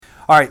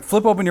All right,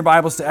 flip open your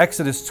Bibles to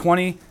Exodus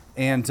 20,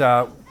 and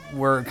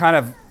we're kind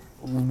of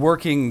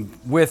working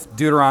with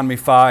Deuteronomy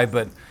 5,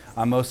 but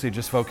I'm mostly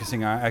just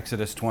focusing on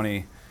Exodus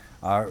 20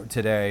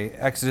 today.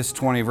 Exodus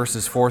 20,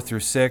 verses 4 through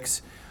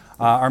 6.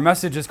 Our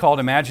message is called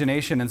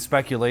Imagination and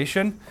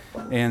Speculation,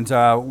 and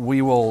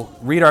we will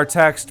read our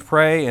text,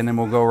 pray, and then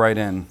we'll go right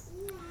in.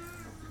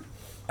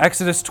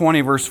 Exodus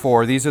 20, verse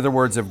 4, these are the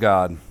words of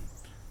God.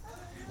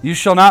 You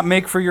shall not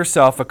make for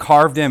yourself a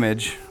carved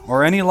image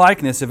or any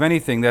likeness of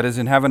anything that is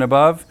in heaven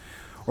above,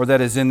 or that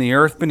is in the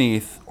earth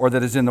beneath, or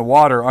that is in the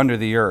water under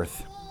the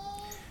earth.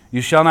 You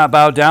shall not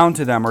bow down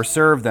to them or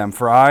serve them,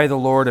 for I, the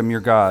Lord, am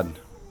your God.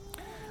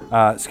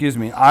 I,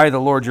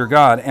 the Lord your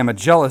God, am a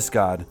jealous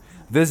God,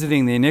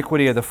 visiting the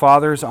iniquity of the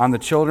fathers on the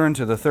children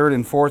to the third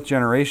and fourth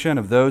generation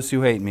of those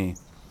who hate me,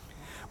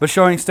 but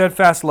showing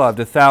steadfast love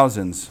to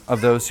thousands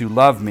of those who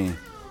love me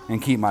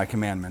and keep my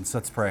commandments.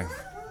 Let's pray.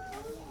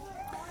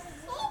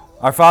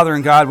 Our Father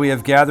and God, we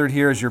have gathered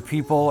here as your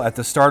people at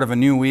the start of a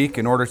new week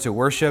in order to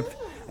worship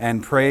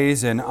and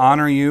praise and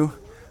honor you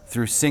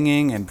through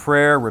singing and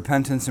prayer,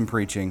 repentance and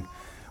preaching.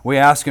 We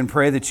ask and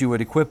pray that you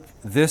would equip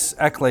this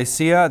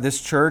ecclesia, this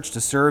church,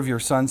 to serve your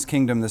Son's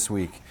kingdom this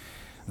week.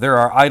 There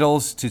are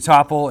idols to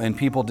topple and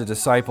people to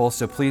disciple,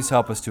 so please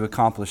help us to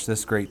accomplish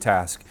this great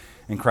task.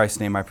 In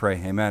Christ's name I pray,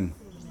 amen.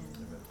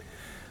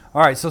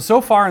 All right, so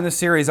far in this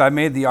series, I've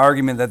made the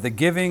argument that the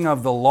giving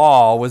of the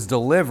law was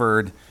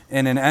delivered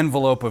in an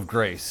envelope of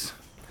grace.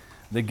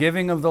 The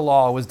giving of the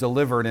law was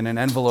delivered in an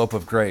envelope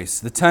of grace.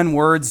 The 10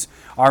 words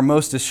are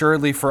most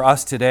assuredly for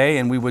us today,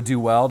 and we would do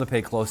well to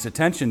pay close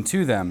attention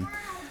to them.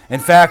 In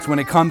fact, when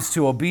it comes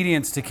to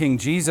obedience to King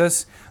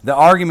Jesus, the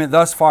argument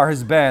thus far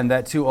has been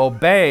that to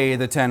obey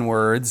the 10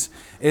 words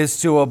is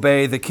to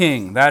obey the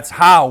King. That's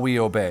how we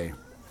obey.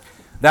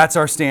 That's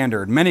our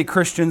standard. Many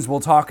Christians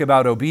will talk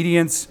about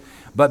obedience,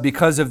 but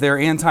because of their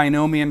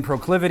antinomian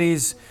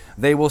proclivities,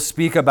 they will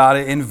speak about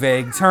it in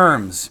vague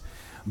terms.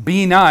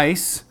 Be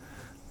nice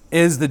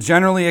is the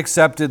generally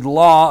accepted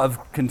law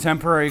of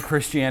contemporary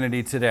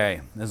Christianity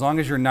today. As long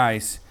as you're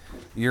nice,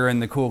 you're in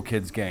the cool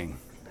kids gang.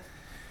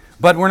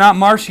 But we're not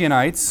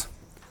Marcionites,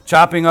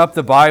 chopping up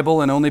the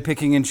Bible and only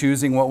picking and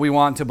choosing what we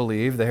want to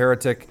believe. The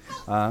heretic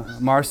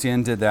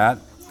Marcion did that.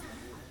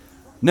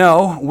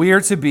 No, we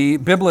are to be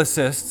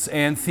biblicists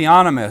and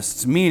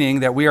theonomists,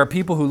 meaning that we are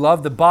people who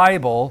love the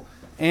Bible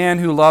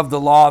and who love the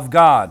law of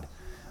God.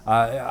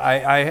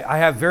 I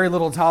have very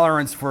little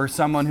tolerance for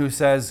someone who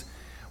says,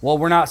 well,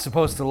 we're not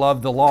supposed to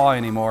love the law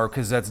anymore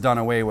because that's done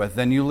away with.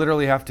 Then you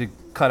literally have to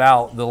cut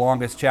out the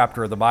longest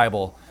chapter of the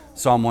Bible,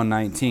 Psalm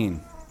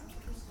 119.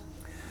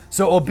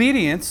 So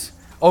obedience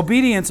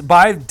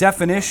by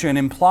definition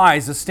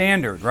implies a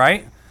standard,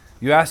 right?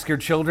 You ask your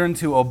children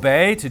to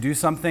obey, to do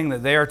something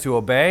that they are to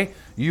obey.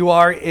 You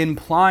are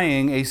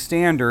implying a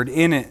standard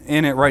in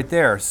it right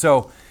there.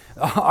 So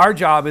our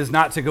job is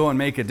not to go and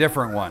make a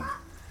different one.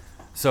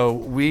 So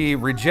we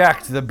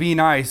reject the be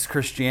nice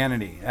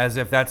Christianity as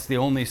if that's the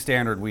only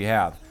standard we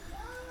have.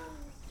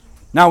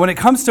 Now, when it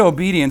comes to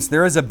obedience,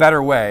 there is a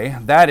better way.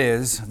 That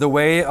is the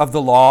way of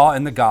the law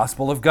and the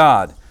gospel of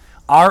God.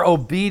 Our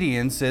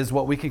obedience is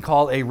what we can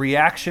call a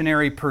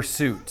reactionary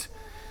pursuit.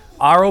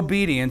 Our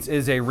obedience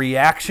is a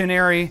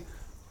reactionary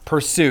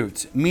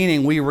pursuit,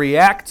 meaning we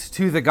react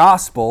to the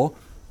gospel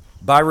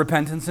by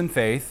repentance and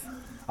faith,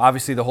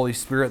 obviously the Holy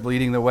Spirit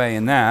leading the way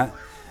in that,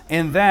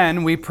 and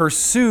then we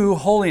pursue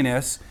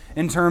holiness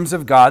in terms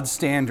of God's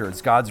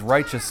standards, God's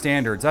righteous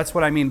standards. That's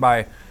what I mean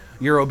by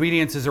your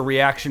obedience is a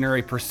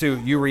reactionary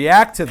pursuit. You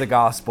react to the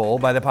gospel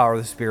by the power of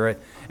the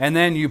Spirit, and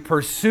then you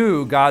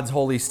pursue God's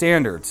holy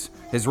standards,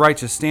 His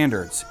righteous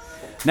standards.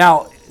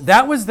 Now,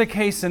 that was the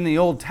case in the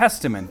Old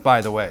Testament,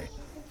 by the way.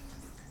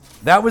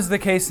 That was the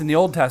case in the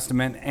Old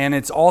Testament, and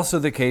it's also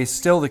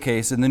still the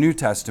case in the New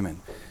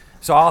Testament.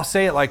 So I'll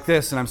say it like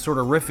this, and I'm sort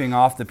of riffing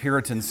off the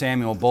Puritan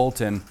Samuel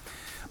Bolton.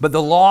 But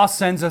the law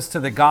sends us to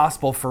the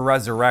gospel for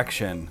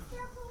resurrection.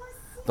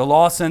 The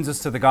law sends us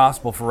to the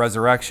gospel for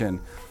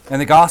resurrection.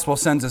 And the gospel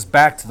sends us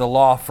back to the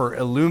law for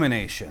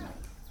illumination.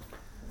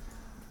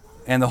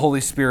 And the Holy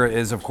Spirit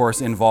is, of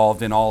course,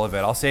 involved in all of it.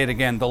 I'll say it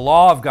again. The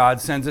law of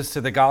God sends us to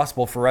the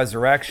gospel for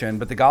resurrection,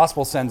 but the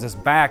gospel sends us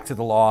back to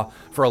the law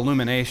for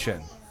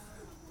illumination.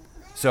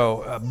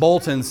 So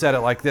Bolton said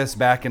it like this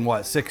back in the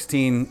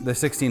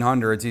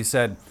 1600s. He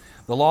said,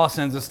 the law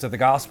sends us to the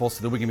gospel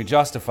so that we can be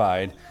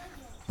justified.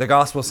 The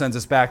gospel sends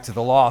us back to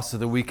the law so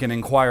that we can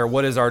inquire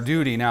what is our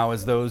duty now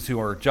as those who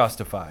are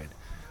justified.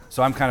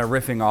 So I'm kind of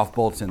riffing off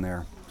Bolton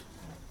there.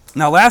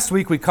 Now last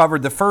week we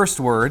covered the first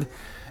word,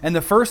 and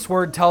the first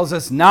word tells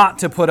us not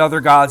to put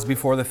other gods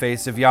before the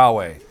face of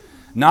Yahweh.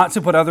 Not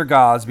to put other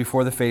gods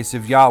before the face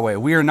of Yahweh.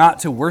 We are not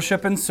to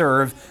worship and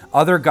serve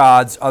other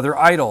gods, other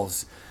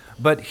idols.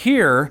 But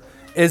here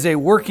is a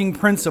working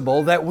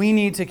principle that we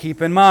need to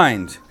keep in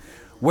mind.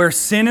 Where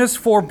sin is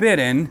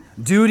forbidden,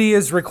 duty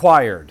is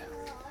required.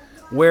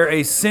 Where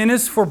a sin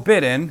is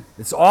forbidden,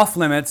 it's off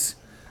limits,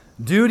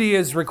 duty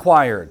is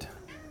required.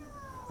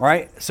 All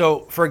right? So,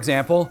 for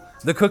example,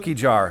 the cookie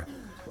jar.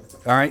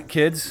 All right,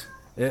 kids,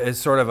 is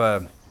sort of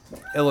a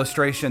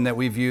illustration that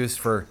we've used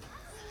for,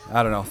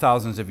 I don't know,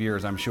 thousands of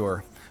years, I'm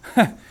sure.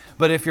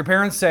 But if your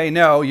parents say,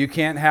 no, you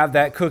can't have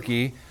that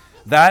cookie,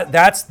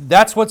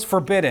 that's what's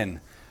forbidden.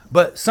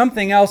 But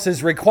something else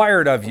is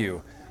required of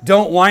you.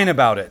 Don't whine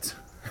about it.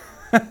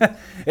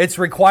 It's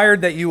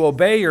required that you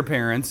obey your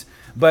parents,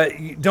 but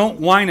don't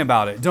whine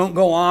about it. Don't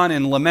go on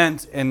and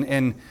lament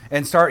and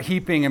start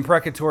heaping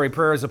imprecatory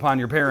prayers upon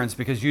your parents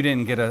because you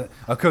didn't get a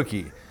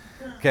cookie.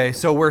 Okay,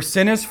 so where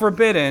sin is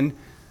forbidden,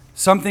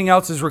 something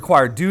else is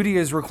required. Duty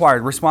is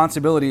required.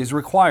 Responsibility is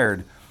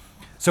required.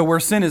 So where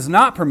sin is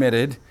not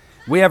permitted,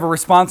 we have a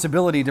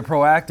responsibility to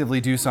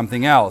proactively do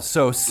something else.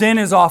 So sin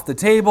is off the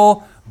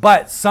table,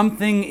 but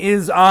something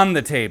is on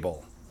the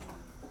table.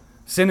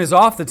 Sin is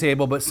off the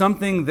table, but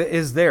something that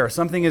is there.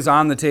 Something is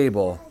on the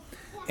table.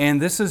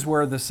 And this is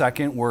where the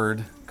second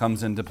word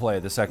comes into play,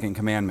 the second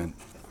commandment.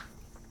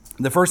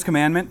 The first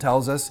commandment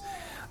tells us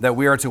that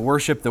we are to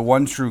worship the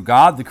one true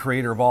God, the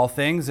creator of all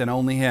things, and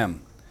only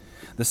him.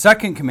 The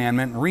second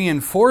commandment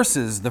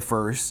reinforces the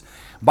first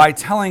by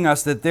telling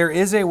us that there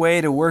is a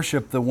way to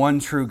worship the one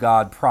true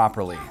God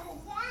properly.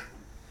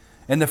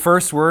 In the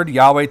first word,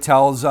 Yahweh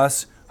tells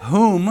us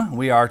whom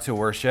we are to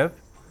worship.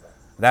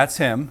 That's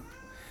him.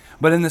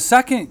 But in the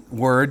second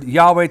word,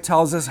 Yahweh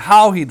tells us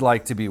how he'd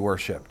like to be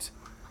worshiped.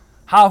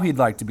 How he'd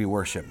like to be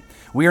worshiped.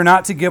 We are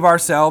not to give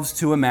ourselves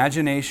to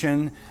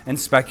imagination and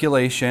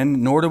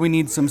speculation, nor do we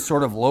need some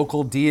sort of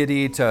local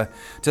deity to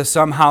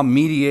somehow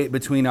mediate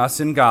between us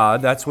and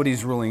God. That's what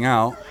he's ruling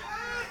out.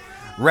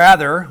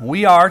 Rather,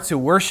 we are to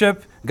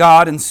worship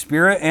God in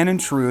spirit and in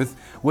truth,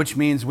 which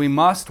means we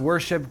must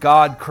worship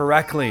God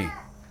correctly.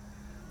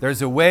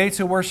 There's a way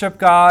to worship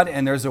God,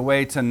 and there's a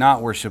way to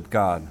not worship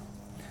God.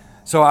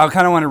 So I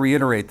kind of want to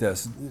reiterate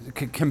this,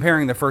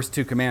 comparing the first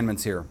two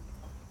commandments here.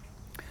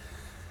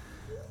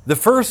 The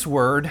first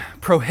word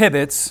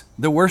prohibits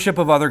the worship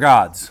of other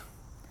gods.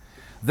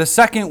 The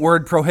second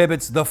word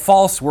prohibits the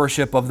false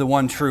worship of the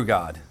one true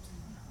God.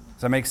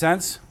 Does that make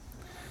sense?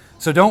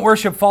 So don't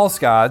worship false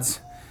gods,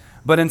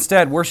 but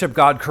instead worship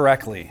God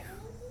correctly.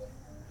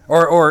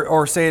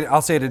 Or say it,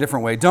 I'll say it a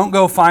different way. Don't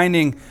go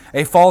finding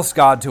a false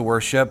god to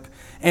worship,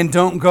 and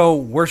don't go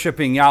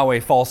worshiping Yahweh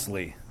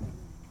falsely.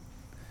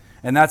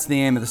 And that's the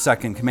aim of the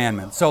second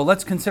commandment. So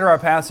let's consider our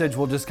passage.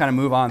 We'll just kind of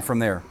move on from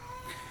there.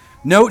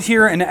 Note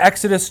here in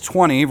Exodus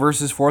 20,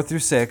 verses 4 through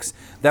 6,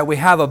 that we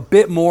have a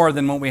bit more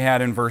than what we had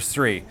in verse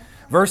 3.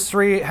 Verse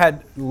 3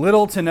 had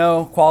little to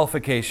no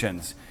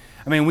qualifications.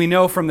 I mean, we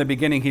know from the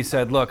beginning he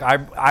said, look,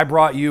 I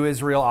brought you,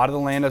 Israel, out of the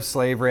land of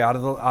slavery, out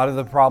of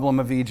the problem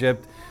of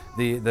Egypt.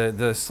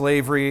 The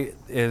slavery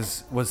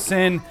was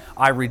sin.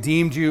 I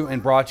redeemed you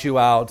and brought you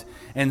out.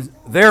 And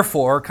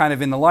therefore, kind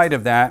of in the light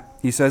of that,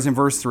 he says in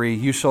verse 3,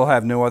 you shall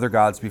have no other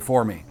gods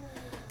before me.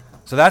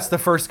 So that's the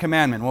first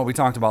commandment, what we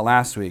talked about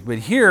last week. But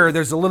here,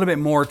 there's a little bit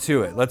more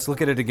to it. Let's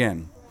look at it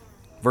again.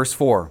 Verse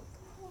 4.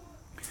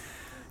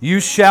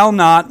 You shall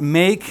not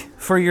make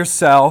for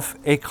yourself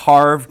a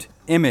carved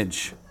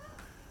image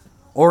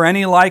or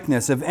any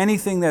likeness of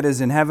anything that is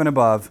in heaven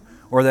above,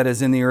 or that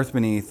is in the earth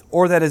beneath,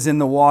 or that is in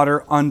the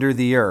water under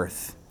the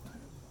earth.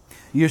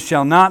 You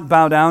shall not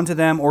bow down to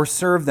them or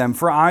serve them,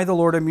 for I, the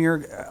Lord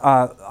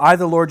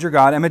your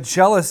God, am a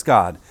jealous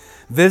God,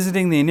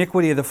 visiting the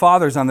iniquity of the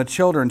fathers on the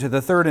children to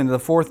the third and to the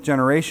fourth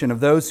generation of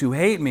those who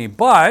hate me.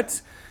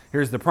 But,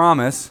 here's the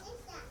promise,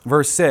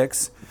 verse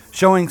 6,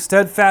 showing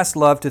steadfast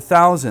love to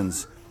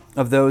thousands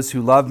of those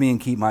who love me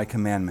and keep my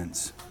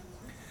commandments.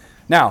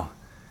 Now,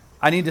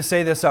 I need to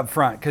say this up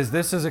front, because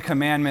this is a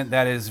commandment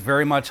that is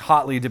very much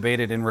hotly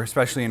debated,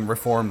 especially in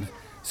Reformed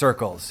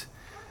circles.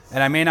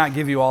 And I may not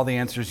give you all the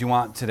answers you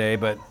want today,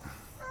 but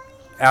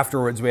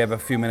afterwards we have a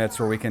few minutes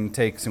where we can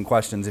take some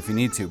questions if you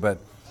need to. But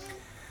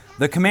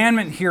the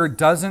commandment here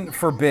doesn't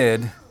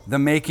forbid the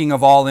making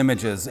of all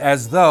images,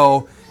 as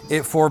though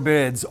it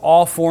forbids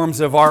all forms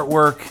of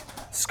artwork,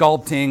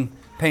 sculpting,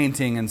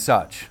 painting, and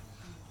such.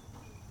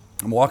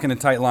 I'm walking a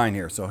tight line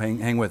here, so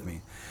hang with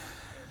me.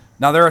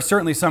 Now, there are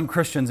certainly some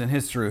Christians in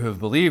history who have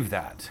believed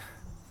that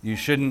you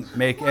shouldn't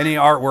make any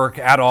artwork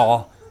at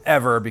all,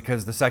 ever,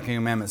 because the second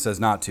commandment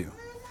says not to.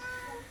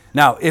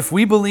 Now, if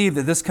we believe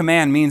that this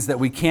command means that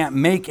we can't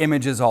make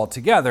images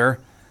altogether,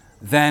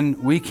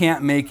 then we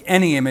can't make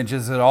any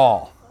images at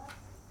all.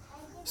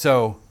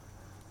 So,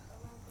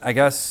 I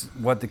guess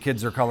what the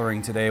kids are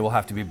coloring today will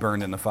have to be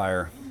burned in the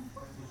fire.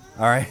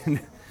 All right?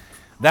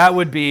 That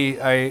would be,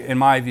 in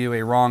my view,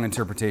 a wrong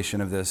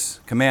interpretation of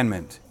this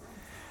commandment.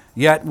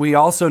 Yet we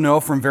also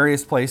know from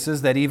various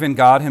places that even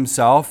God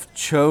himself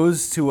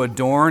chose to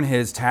adorn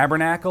his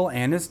tabernacle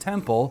and his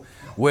temple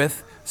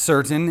with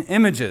certain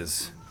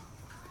images.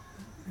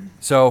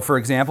 So, for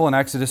example, in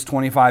Exodus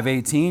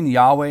 25:18,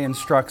 Yahweh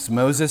instructs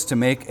Moses to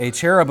make a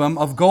cherubim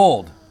of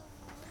gold.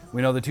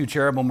 We know the two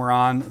cherubim were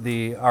on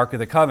the Ark of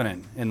the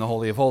Covenant in the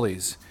Holy of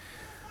Holies.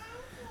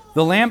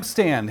 The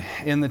lampstand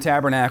in the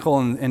tabernacle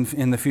and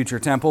in the future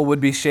temple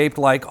would be shaped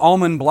like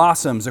almond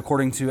blossoms,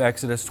 according to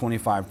Exodus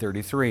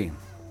 25:33.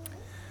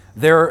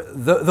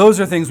 Those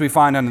are things we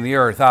find under the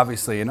earth,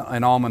 obviously.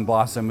 An almond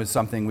blossom is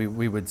something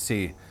we would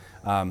see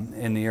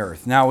in the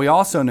earth. Now, we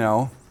also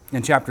know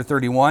in chapter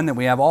 31 that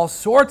we have all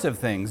sorts of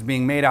things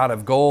being made out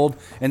of gold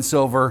and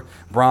silver,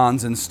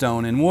 bronze and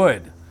stone and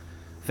wood,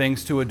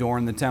 things to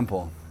adorn the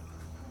temple.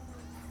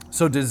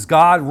 So does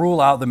God rule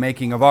out the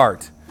making of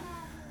art?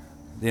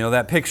 You know,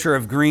 that picture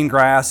of green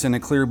grass and a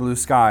clear blue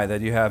sky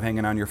that you have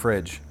hanging on your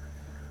fridge.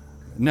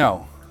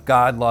 No,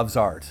 God loves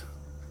art.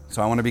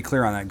 So I want to be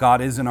clear on that.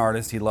 God is an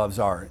artist. He loves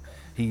art.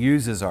 He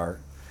uses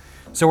art.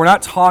 So we're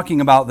not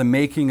talking about the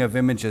making of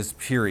images,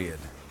 period.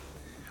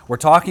 We're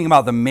talking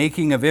about the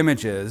making of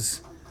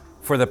images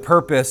for the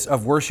purpose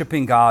of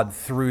worshiping God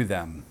through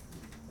them.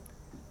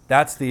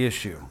 That's the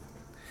issue.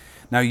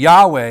 Now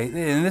Yahweh,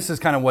 and this is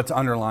kind of what's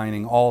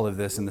underlining all of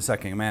this in the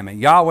second commandment,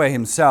 Yahweh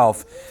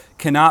himself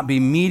cannot be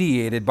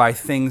mediated by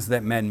things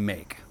that men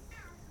make.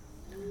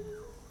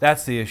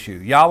 That's the issue.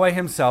 Yahweh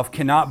himself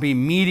cannot be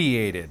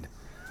mediated.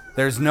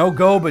 There's no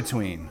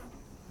go-between.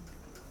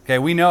 Okay,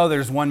 we know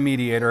there's one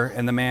mediator,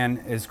 and the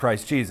man is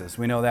Christ Jesus.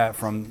 We know that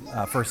from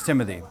 1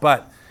 Timothy.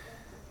 But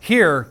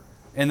here,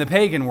 in the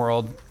pagan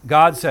world,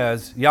 God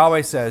says,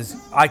 Yahweh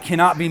says, I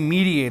cannot be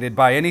mediated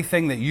by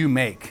anything that you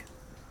make.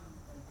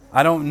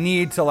 I don't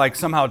need to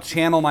somehow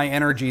channel my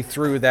energy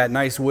through that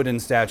nice wooden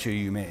statue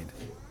you made.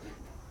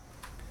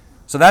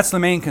 So that's the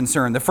main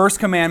concern. The first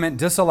commandment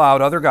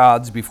disallowed other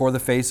gods before the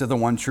face of the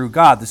one true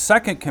God. The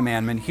second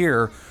commandment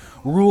here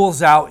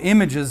rules out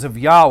images of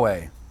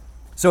Yahweh.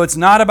 So it's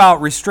not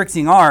about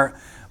restricting art,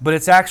 but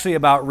it's actually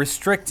about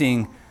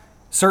restricting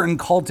certain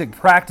cultic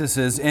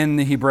practices in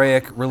the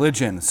Hebraic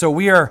religion. So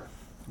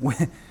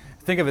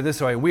think of it this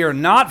way, we are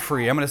not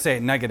free, I'm going to say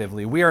it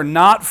negatively, we are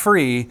not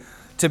free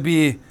to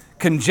be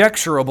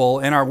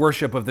conjecturable in our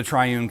worship of the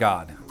triune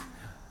God.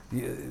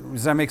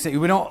 Does that make sense?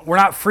 We're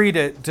not free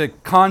to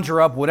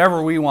conjure up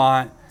whatever we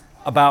want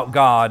about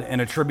God and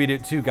attribute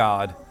it to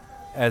God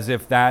as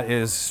if that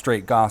is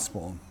straight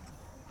gospel.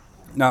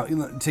 Now,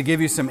 to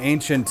give you some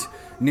ancient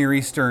Near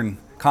Eastern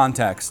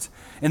context,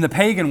 in the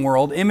pagan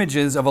world,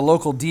 images of a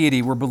local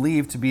deity were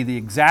believed to be the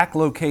exact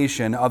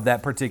location of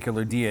that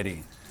particular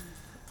deity.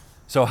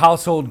 So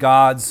household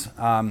gods,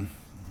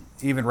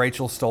 even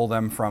Rachel stole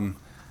them from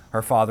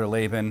her father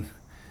Laban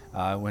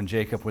when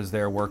Jacob was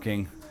there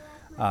working.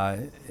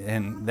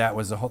 And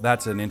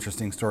that's an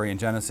interesting story in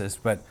Genesis.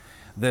 But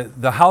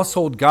the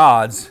household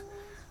gods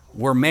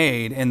were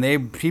made,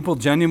 and people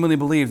genuinely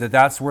believed that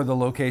that's where the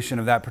location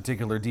of that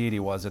particular deity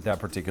was at that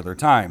particular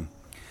time.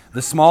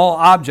 The small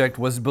object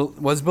was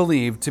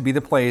believed to be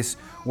the place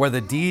where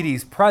the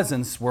deity's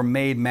presence were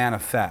made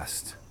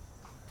manifest.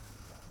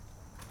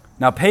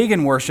 Now,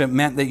 pagan worship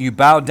meant that you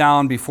bowed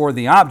down before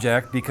the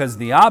object because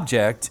the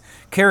object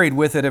carried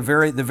with it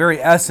the very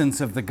essence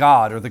of the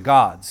god or the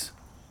gods.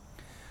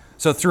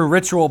 So through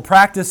ritual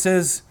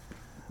practices,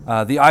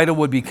 the idol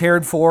would be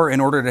cared for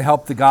in order to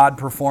help the god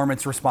perform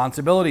its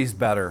responsibilities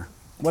better.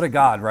 What a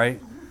god,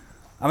 right?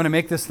 I'm going to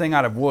make this thing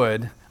out of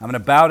wood. I'm going to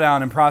bow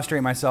down and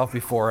prostrate myself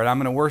before it. I'm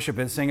going to worship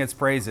it, sing its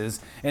praises,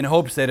 in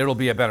hopes that it'll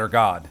be a better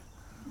god.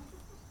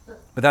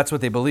 But that's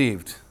what they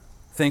believed.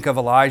 Think of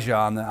Elijah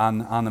on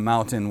the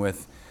mountain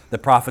with the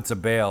prophets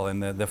of Baal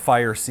and the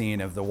fire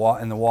scene of the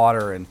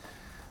water and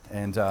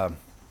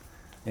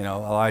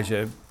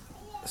Elijah,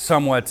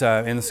 somewhat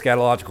in the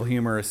scatological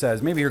humor,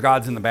 says maybe your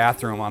God's in the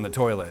bathroom on the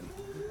toilet.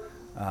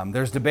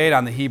 There's debate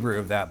on the Hebrew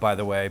of that, by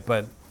the way,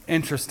 but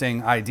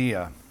interesting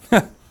idea.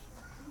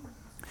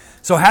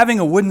 So having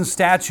a wooden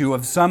statue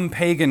of some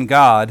pagan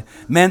god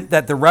meant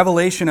that the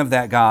revelation of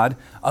that god,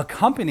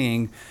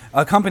 accompanied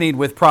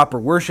with proper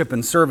worship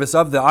and service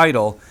of the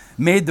idol,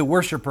 made the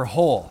worshiper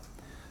whole.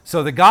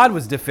 So the god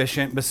was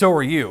deficient, but so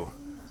were you.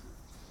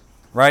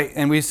 Right?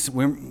 And we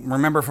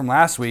remember from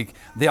last week,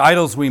 the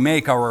idols we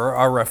make are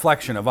a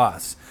reflection of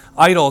us.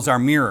 Idols are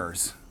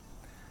mirrors.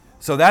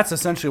 So that's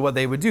essentially what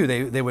they would do.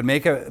 They would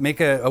make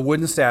a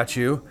wooden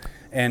statue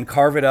and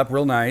carve it up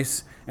real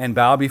nice and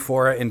bow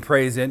before it and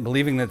praise it,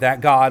 believing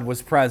that God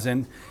was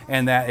present,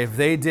 and that if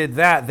they did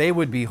that, they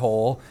would be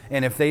whole,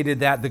 and if they did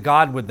that, the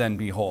God would then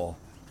be whole.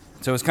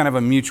 So it's kind of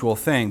a mutual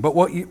thing. But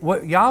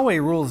what Yahweh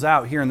rules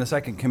out here in the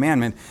second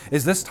commandment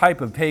is this type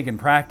of pagan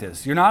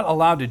practice. You're not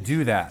allowed to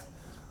do that.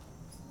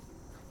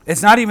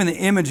 It's not even the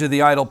image of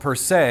the idol per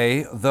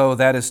se, though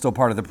that is still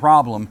part of the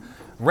problem.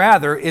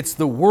 Rather, it's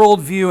the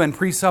worldview and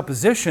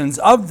presuppositions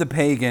of the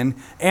pagan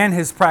and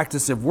his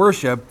practice of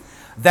worship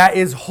that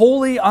is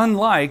wholly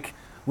unlike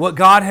what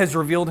God has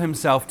revealed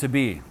himself to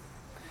be.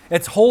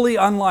 It's wholly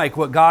unlike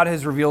what God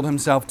has revealed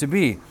himself to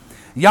be.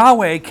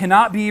 Yahweh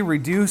cannot be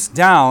reduced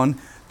down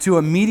to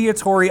a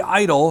mediatory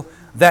idol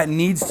that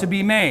needs to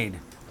be made.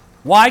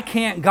 Why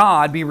can't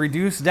God be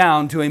reduced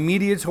down to a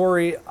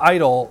mediatory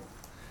idol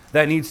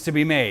that needs to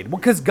be made?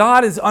 Because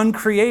God is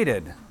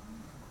uncreated.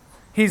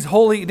 He's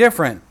wholly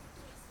different.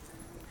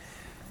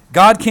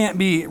 God can't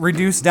be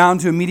reduced down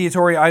to a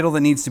mediatory idol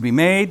that needs to be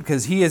made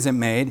because he isn't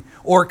made,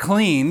 or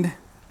cleaned,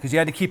 because you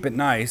had to keep it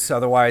nice.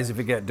 Otherwise, if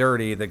it get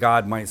dirty, the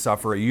God might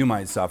suffer or you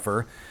might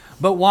suffer.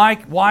 But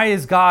why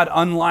is God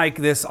unlike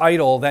this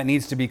idol that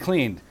needs to be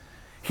cleaned?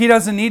 He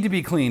doesn't need to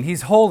be cleaned.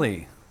 He's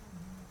holy.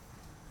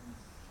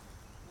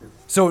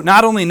 So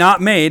not only not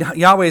made,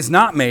 Yahweh is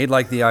not made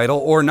like the idol,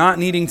 or not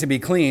needing to be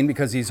clean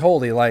because he's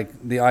holy like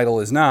the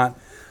idol is not.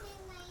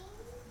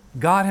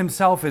 God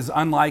himself is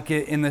unlike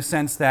it in the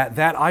sense that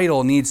that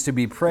idol needs to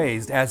be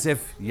praised, as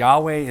if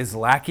Yahweh is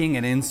lacking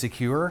and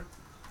insecure.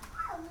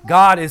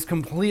 God is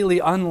completely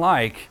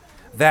unlike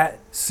that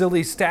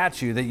silly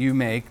statue that you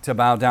make to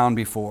bow down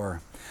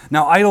before.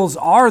 Now, idols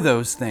are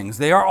those things.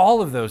 They are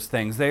all of those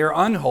things. They are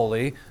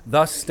unholy,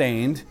 thus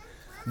stained.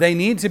 They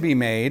need to be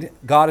made.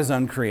 God is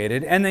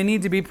uncreated. And they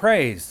need to be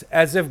praised,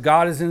 as if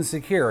God is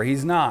insecure.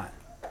 He's not.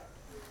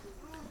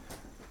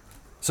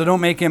 So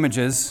don't make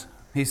images,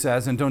 he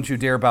says, and don't you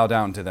dare bow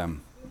down to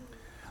them.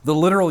 The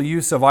literal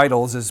use of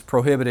idols is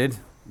prohibited.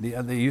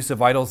 The use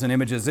of idols and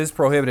images is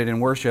prohibited in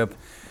worship,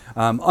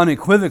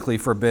 unequivocally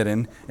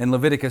forbidden in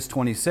Leviticus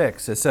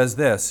 26. It says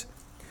this,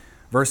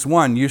 verse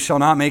 1, "You shall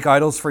not make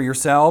idols for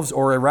yourselves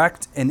or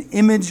erect an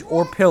image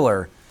or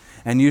pillar,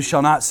 and you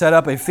shall not set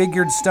up a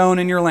figured stone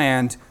in your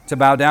land to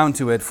bow down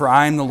to it, for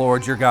I am the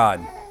Lord your God."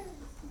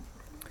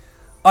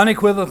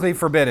 Unequivocally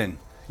forbidden.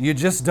 You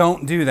just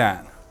don't do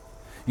that.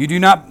 You do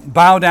not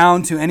bow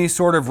down to any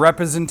sort of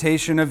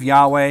representation of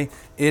Yahweh.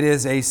 It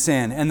is a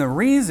sin. And the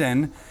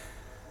reason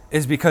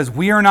is because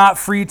we are not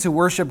free to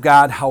worship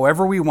God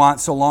however we want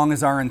so long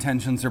as our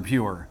intentions are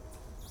pure.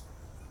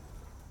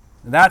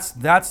 That's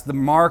the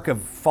mark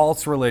of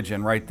false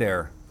religion right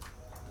there.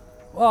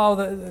 Well,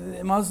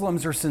 the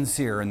Muslims are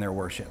sincere in their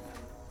worship.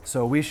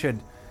 So we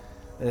should,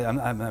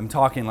 I'm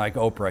talking like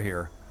Oprah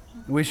here.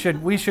 We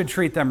should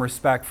treat them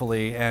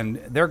respectfully, and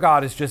their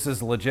God is just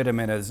as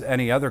legitimate as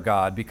any other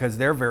God because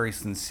they're very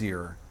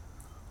sincere.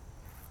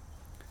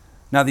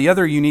 Now, the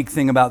other unique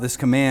thing about this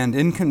command,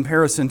 in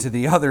comparison to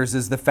the others,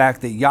 is the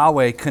fact that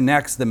Yahweh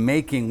connects the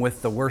making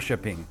with the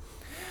worshiping.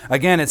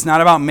 Again, it's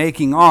not about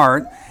making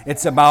art.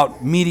 It's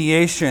about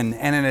mediation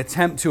and an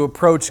attempt to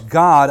approach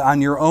God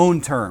on your own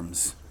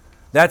terms.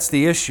 That's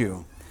the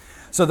issue.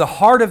 So the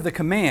heart of the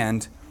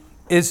command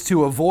is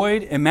to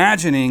avoid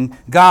imagining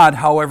God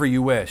however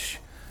you wish.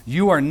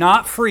 You are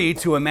not free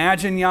to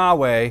imagine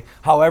Yahweh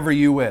however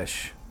you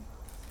wish.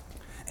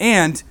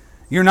 And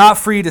you're not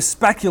free to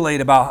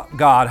speculate about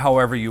God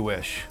however you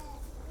wish.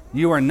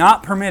 You are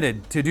not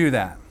permitted to do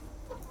that.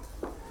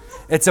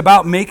 It's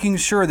about making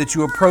sure that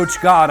you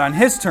approach God on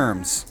His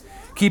terms,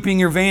 keeping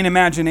your vain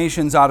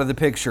imaginations out of the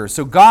picture.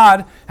 So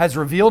God has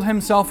revealed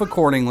Himself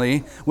accordingly,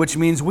 which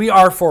means we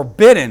are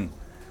forbidden.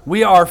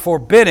 We are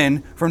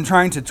forbidden from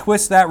trying to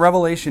twist that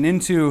revelation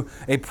into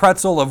a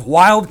pretzel of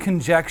wild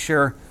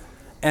conjecture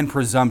and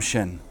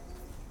presumption.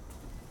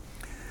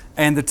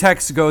 And the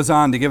text goes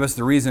on to give us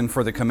the reason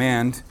for the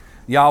command.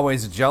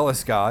 Yahweh's a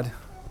jealous God.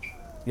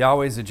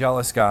 Yahweh's a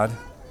jealous God,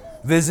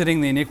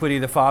 visiting the iniquity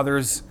of the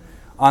fathers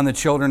on the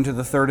children to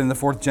the third and the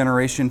fourth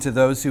generation to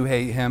those who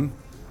hate Him.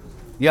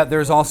 Yet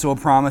there's also a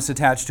promise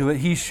attached to it.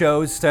 He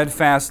shows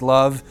steadfast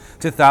love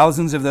to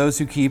thousands of those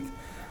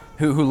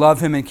who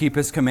love Him and keep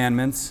His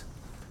commandments.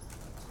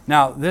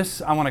 Now,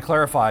 this I want to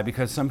clarify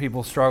because some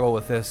people struggle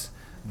with this,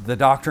 the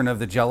doctrine of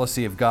the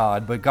jealousy of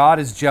God. But God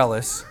is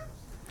jealous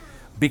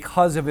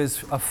because of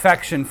His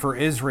affection for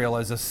Israel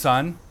as a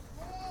son.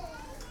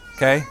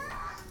 Okay?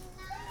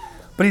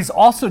 But He's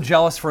also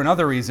jealous for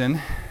another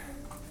reason.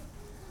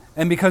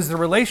 And because the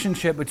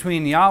relationship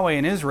between Yahweh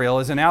and Israel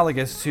is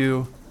analogous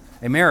to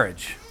a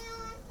marriage.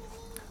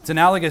 It's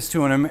analogous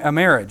to a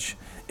marriage.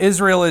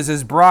 Israel is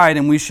His bride,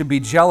 and we should be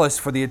jealous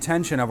for the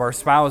attention of our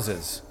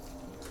spouses.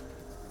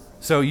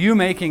 So you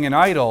making an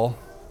idol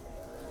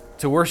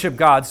to worship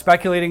God,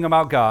 speculating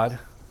about God,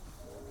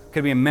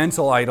 could be a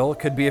mental idol,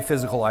 could be a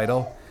physical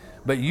idol,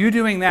 but you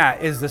doing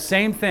that is the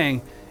same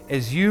thing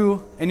as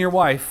you and your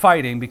wife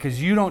fighting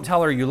because you don't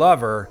tell her you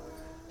love her,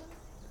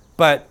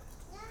 but,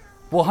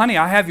 well, honey,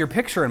 I have your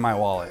picture in my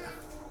wallet.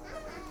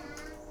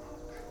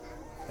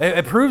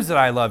 It proves that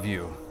I love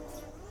you.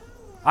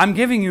 I'm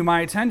giving you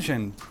my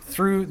attention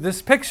through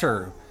this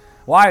picture.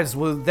 Wives,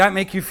 will that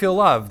make you feel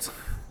loved?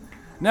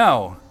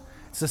 No.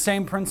 It's the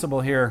same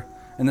principle here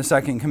in the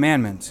second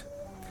commandment.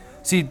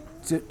 See,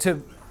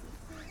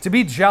 to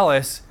be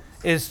jealous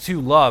is to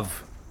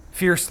love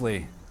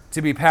fiercely,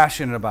 to be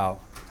passionate about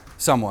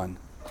someone.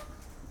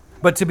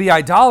 But to be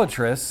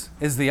idolatrous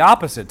is the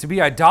opposite. To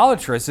be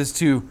idolatrous is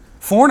to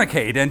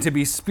fornicate and to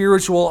be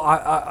spiritual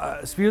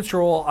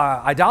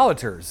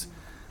idolaters.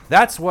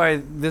 That's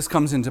why this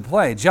comes into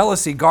play.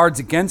 Jealousy guards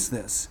against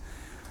this.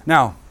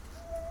 Now,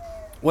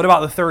 what about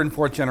the third and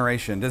fourth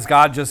generation? Does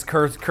God just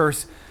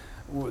curse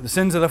the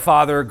sins of the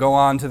father, go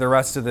on to the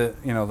rest of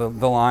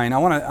the line? I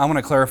want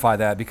to clarify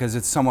that because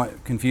it's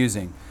somewhat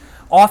confusing.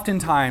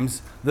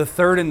 Oftentimes, the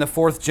third and the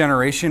fourth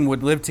generation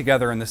would live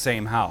together in the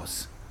same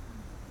house.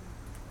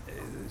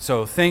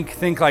 So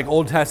think like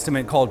Old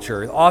Testament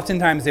culture.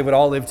 Oftentimes, they would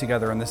all live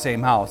together in the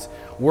same house,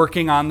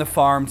 working on the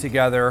farm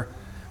together.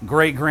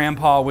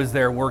 Great-grandpa was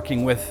there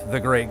working with the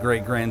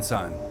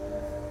great-great-grandson.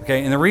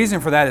 Okay, and the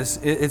reason for that is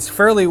it's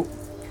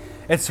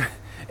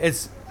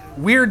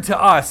weird to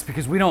us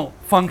because we don't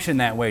function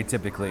that way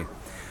typically.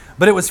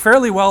 But it was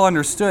fairly well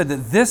understood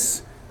that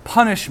this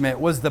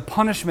punishment was the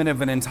punishment of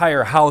an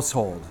entire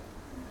household.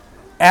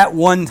 at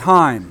one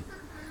time.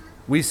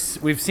 We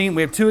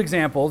have two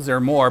examples, there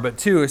are more, but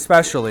two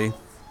especially.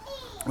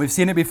 We've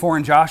seen it before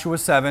in Joshua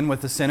 7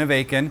 with the sin of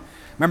Achan.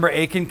 Remember,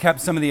 Achan kept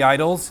some of the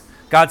idols.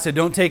 God said,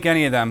 don't take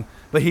any of them,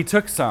 but he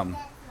took some.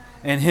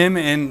 And him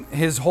and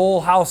his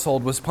whole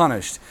household was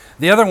punished.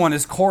 The other one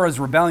is Korah's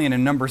rebellion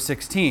in Numbers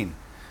 16.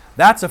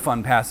 That's a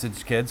fun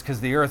passage, kids,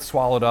 because the earth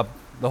swallowed up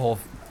the whole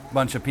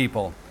bunch of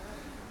people.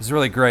 It was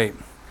really great.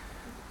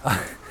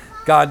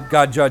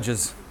 God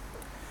judges.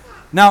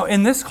 Now,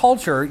 in this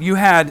culture, you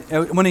had,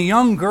 when a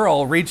young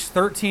girl reached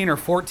 13 or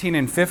 14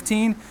 and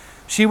 15,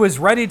 she was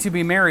ready to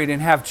be married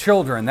and have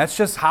children. That's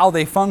just how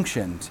they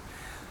functioned.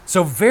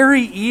 So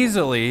very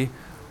easily,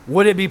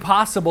 would it be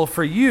possible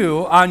for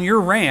you on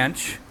your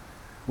ranch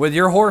with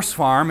your horse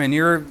farm and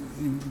your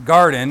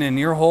garden and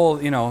your whole,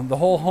 the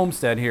whole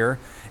homestead here,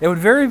 it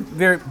would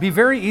be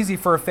very easy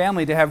for a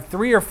family to have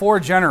 3 or 4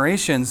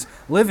 generations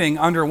living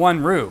under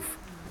one roof,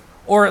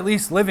 or at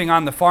least living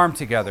on the farm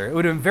together. It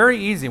would have been very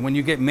easy when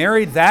you get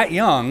married that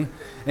young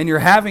and you're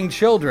having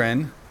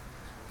children,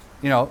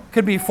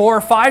 could be 4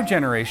 or 5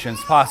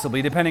 generations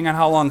possibly, depending on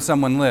how long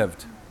someone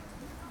lived.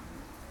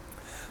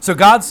 So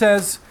God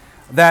says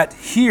that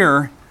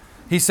here,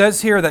 he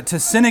says here that to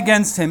sin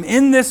against him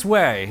in this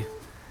way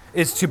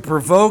is to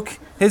provoke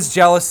his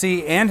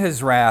jealousy and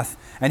his wrath,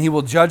 and he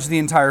will judge the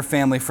entire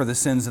family for the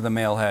sins of the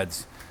male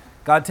heads.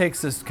 God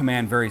takes this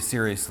command very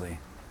seriously.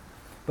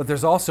 But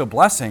there's also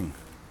blessing.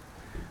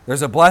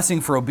 There's a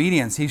blessing for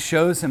obedience. He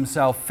shows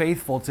himself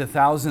faithful to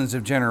thousands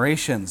of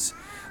generations.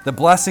 The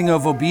blessing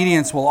of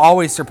obedience will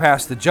always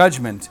surpass the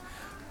judgment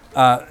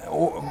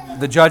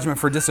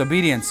for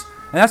disobedience.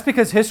 And that's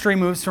because history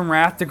moves from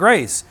wrath to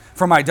grace,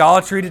 from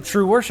idolatry to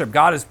true worship.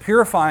 God is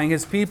purifying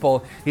his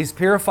people. He's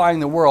purifying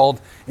the world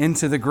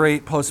into the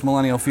great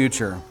post-millennial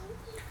future.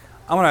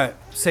 I want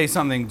to say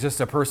something, just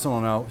a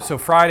personal note. So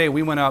Friday,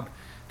 we went up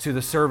to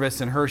the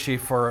service in Hershey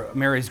for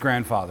Mary's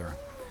grandfather.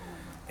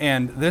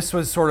 And this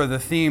was sort of the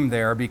theme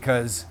there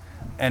because,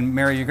 and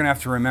Mary, you're going to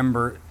have to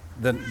remember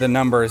the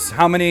numbers.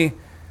 How many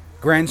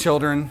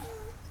grandchildren?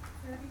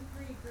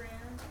 33 grand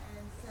and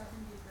 70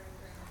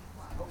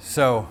 great-grand.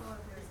 So,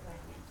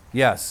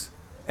 yes.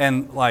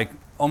 And like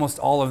almost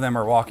all of them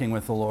are walking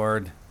with the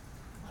Lord.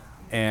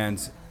 And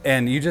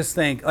you just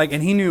think,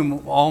 and he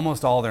knew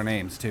almost all their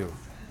names too.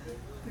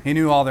 He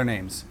knew all their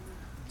names.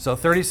 So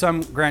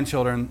 30-some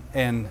grandchildren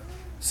and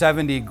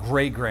 70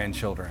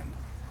 great-grandchildren.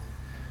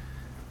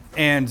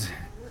 And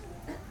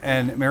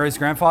Mary's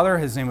grandfather,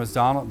 his name was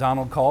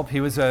Donald Culp.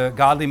 He was a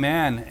godly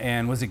man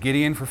and was a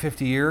Gideon for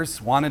 50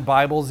 years, wanted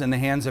Bibles in the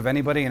hands of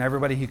anybody and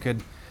everybody he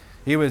could.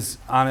 He was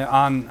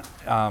on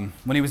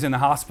when he was in the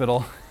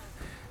hospital,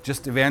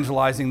 just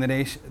evangelizing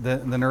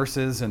the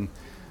nurses and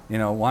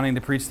wanting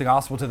to preach the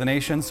gospel to the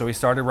nations. So he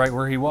started right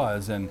where he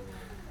was,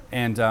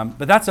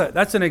 but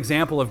that's an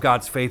example of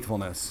God's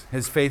faithfulness,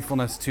 his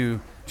faithfulness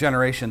to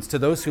generations, to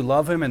those who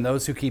love him and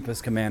those who keep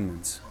his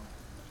commandments.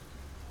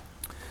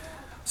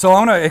 So I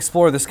want to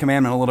explore this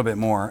commandment a little bit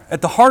more.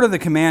 At the heart of the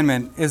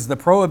commandment is the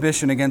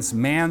prohibition against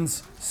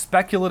man's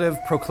speculative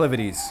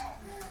proclivities.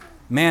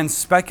 Man's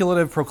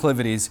speculative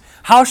proclivities.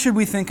 How should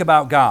we think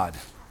about God?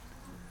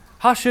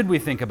 How should we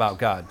think about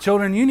God?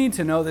 Children, you need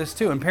to know this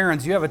too. And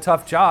parents, you have a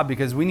tough job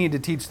because we need to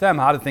teach them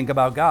how to think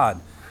about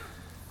God.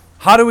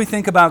 How do we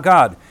think about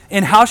God?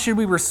 And how should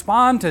we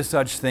respond to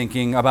such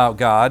thinking about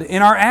God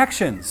in our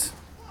actions?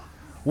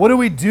 What do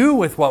we do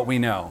with what we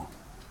know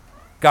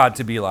God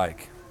to be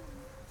like?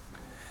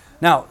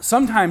 Now,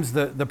 sometimes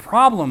the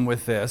problem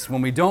with this,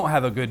 when we don't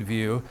have a good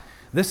view,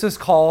 this is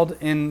called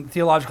in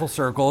theological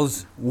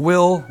circles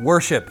will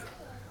worship.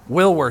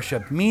 Will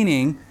worship,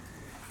 meaning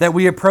that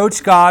we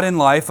approach God in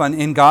life,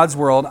 in God's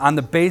world, on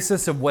the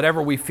basis of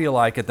whatever we feel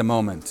like at the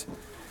moment.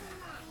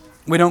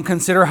 We don't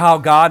consider how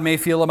God may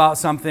feel about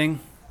something,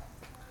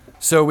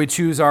 so we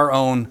choose our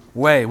own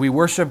way. We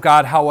worship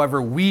God however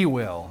we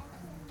will.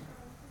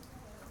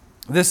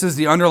 This is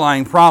the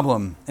underlying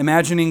problem,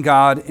 imagining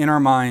God in our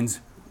minds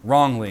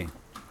wrongly.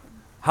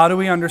 How do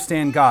we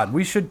understand God?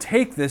 We should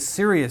take this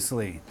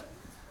seriously.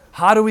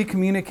 How do we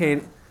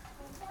communicate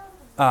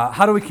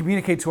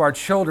to our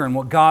children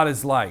what God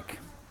is like?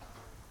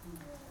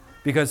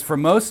 Because for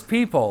most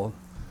people,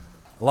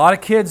 a lot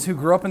of kids who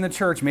grew up in the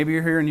church, maybe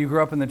you're here and you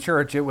grew up in the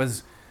church, it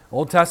was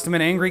Old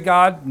Testament angry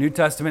God, New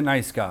Testament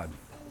nice God.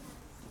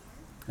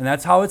 And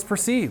that's how it's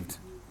perceived.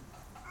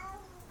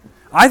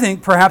 I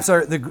think perhaps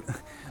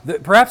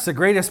the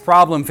greatest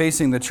problem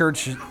facing the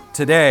church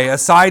today,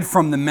 aside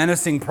from the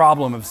menacing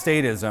problem of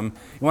statism,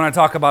 you want to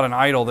talk about an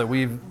idol that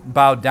we've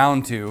bowed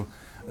down to,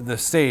 the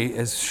state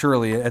is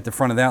surely at the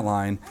front of that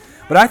line.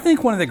 But I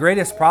think one of the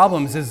greatest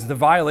problems is the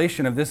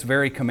violation of this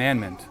very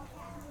commandment.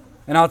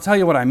 And I'll tell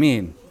you what I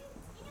mean.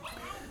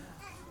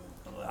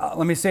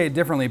 Let me say it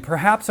differently.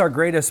 Perhaps our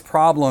greatest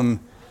problem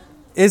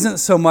isn't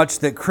so much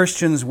that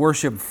Christians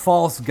worship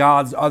false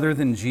gods other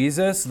than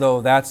Jesus,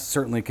 though that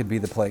certainly could be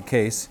the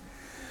case,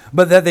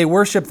 but that they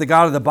worship the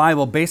God of the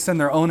Bible based on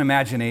their own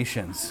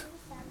imaginations.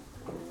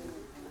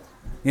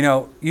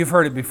 You've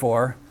heard it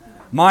before.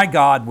 My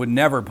God would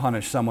never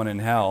punish someone in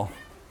hell.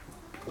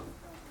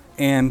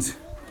 And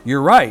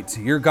you're right.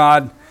 Your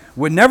God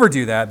would never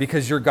do that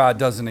because your God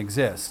doesn't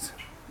exist.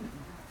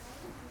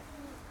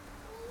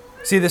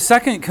 See, the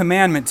second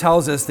commandment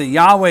tells us that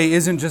Yahweh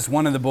isn't just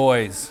one of the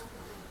boys.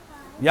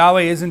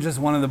 Yahweh isn't just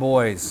one of the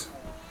boys.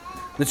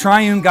 The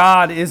triune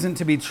God isn't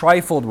to be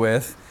trifled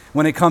with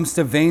when it comes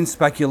to vain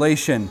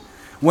speculation.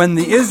 When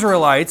the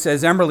Israelites,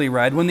 as Emberly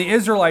read, when the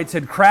Israelites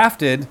had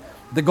crafted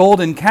the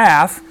golden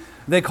calf,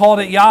 they called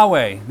it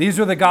Yahweh. These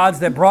are the gods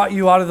that brought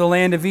you out of the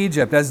land of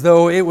Egypt, as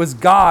though it was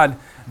God,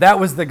 that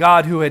was the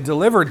God who had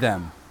delivered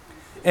them.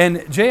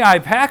 And J.I.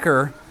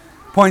 Packer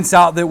points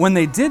out that when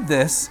they did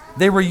this,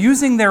 they were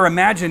using their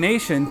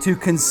imagination to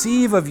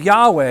conceive of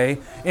Yahweh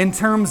in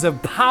terms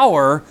of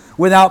power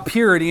without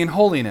purity and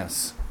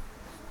holiness.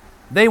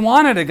 They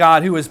wanted a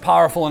God who was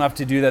powerful enough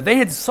to do that. They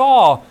had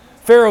saw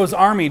Pharaoh's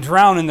army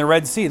drown in the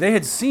Red Sea. They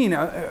had seen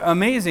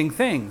amazing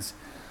things.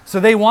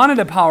 So they wanted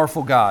a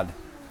powerful God.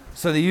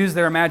 So they used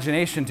their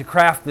imagination to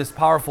craft this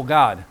powerful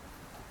God.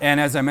 And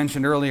as I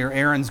mentioned earlier,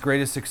 Aaron's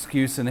greatest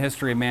excuse in the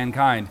history of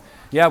mankind.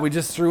 Yeah, we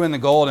just threw in the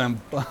gold and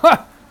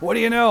what do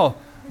you know?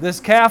 This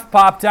calf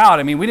popped out.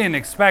 I mean, we didn't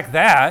expect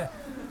that.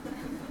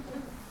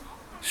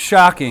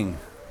 Shocking.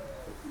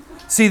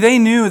 See, they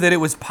knew that it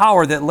was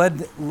power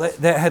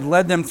that had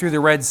led them through the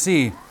Red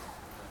Sea.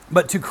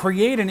 But to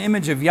create an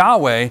image of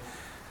Yahweh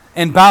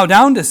and bow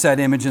down to said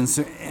image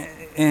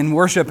in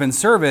worship and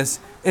service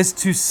is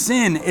to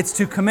sin. It's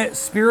to commit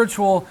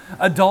spiritual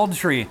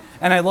adultery.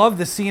 And I love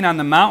the scene on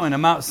the mountain of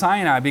Mount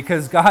Sinai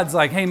because God's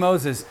like, hey,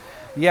 Moses,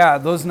 yeah,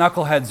 those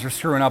knuckleheads are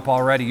screwing up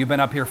already. You've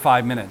been up here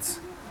 5 minutes.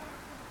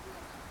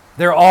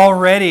 They're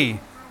already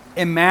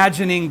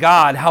imagining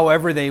God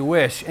however they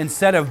wish.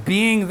 Instead of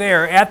being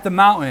there at the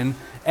mountain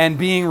and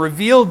being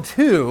revealed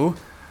to,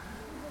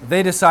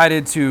 they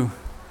decided to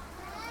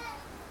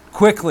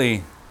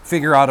quickly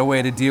figure out a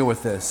way to deal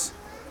with this.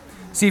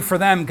 See, for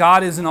them,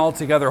 God isn't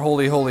altogether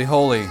holy, holy,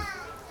 holy.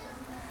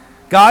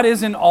 God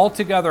isn't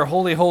altogether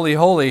holy, holy,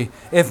 holy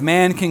if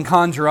man can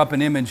conjure up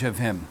an image of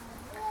him.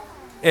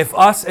 If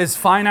us as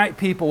finite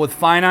people with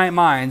finite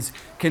minds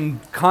can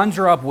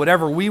conjure up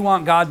whatever we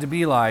want God to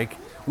be like,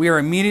 we are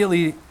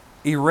immediately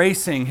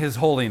erasing his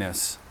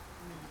holiness.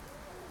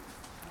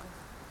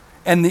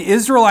 And the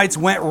Israelites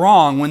went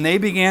wrong when they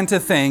began to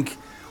think,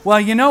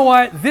 well, you know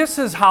what? This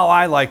is how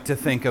I like to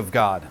think of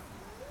God.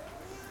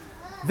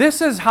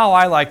 This is how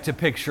I like to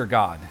picture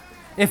God.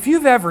 If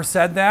you've ever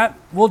said that,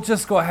 we'll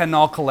just go ahead and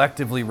all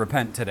collectively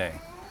repent today.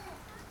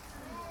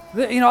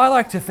 You know, I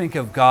like to think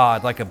of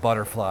God like a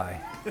butterfly.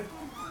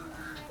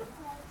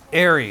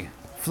 Airy,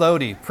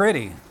 floaty,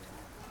 pretty.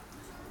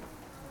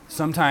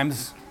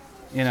 Sometimes,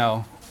 you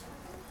know,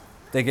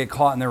 they get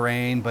caught in the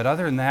rain, but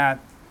other than that,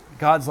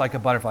 God's like a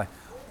butterfly.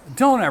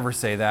 Don't ever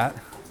say that.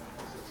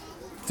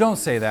 Don't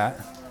say that.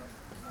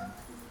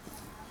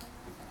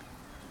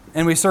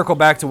 And we circle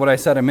back to what I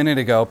said a minute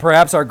ago.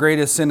 Perhaps our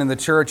greatest sin in the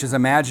church is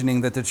imagining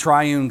that the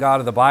triune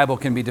God of the Bible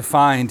can be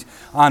defined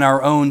on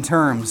our own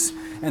terms.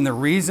 And the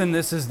reason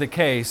this is the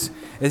case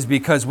is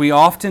because we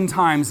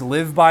oftentimes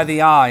live by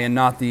the eye and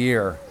not the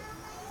ear.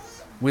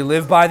 We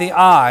live by the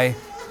eye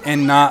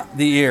and not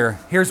the ear.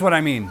 Here's what I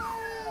mean.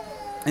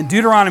 In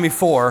Deuteronomy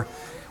 4,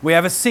 we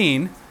have a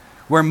scene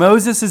where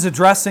Moses is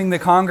addressing the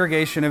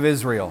congregation of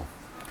Israel.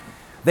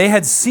 They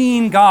had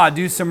seen God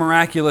do some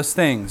miraculous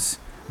things,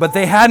 but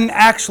they hadn't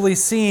actually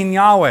seen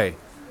Yahweh.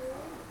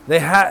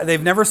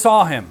 They've never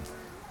saw him.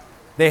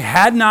 They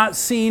had not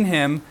seen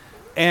him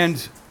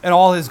and in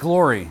all his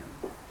glory.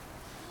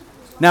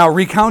 Now,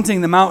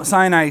 recounting the Mount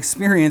Sinai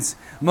experience,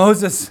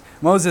 Moses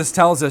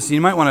tells us,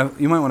 you might want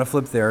to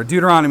flip there,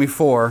 Deuteronomy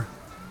 4.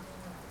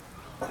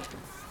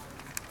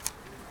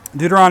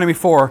 Deuteronomy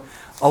 4,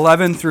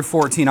 11 through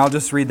 14. I'll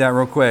just read that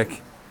real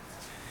quick.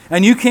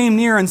 And you came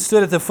near and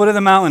stood at the foot of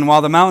the mountain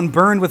while the mountain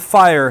burned with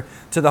fire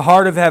to the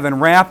heart of heaven,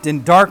 wrapped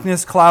in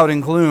darkness, cloud,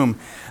 and gloom.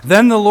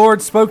 Then the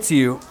Lord spoke to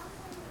you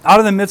out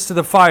of the midst of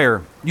the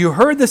fire. You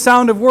heard the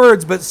sound of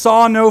words, but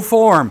saw no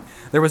form.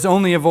 There was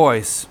only a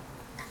voice.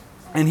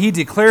 And he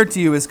declared to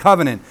you his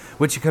covenant,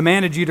 which he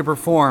commanded you to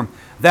perform.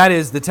 That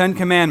is, the 10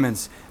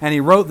 Commandments. And he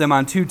wrote them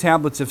on 2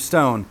 tablets of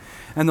stone.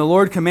 And the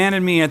Lord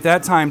commanded me at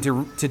that time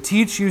to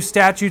teach you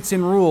statutes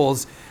and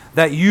rules,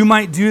 that you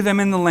might do them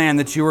in the land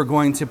that you are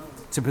going to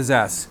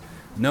possess.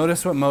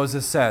 Notice what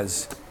Moses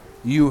says.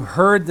 You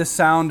heard the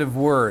sound of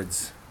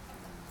words.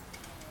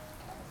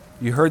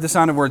 You heard the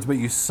sound of words, but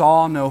you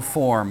saw no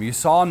form. You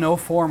saw no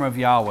form of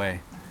Yahweh.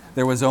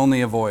 There was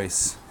only a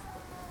voice.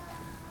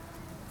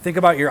 Think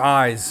about your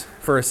eyes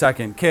for a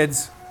second.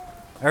 Kids,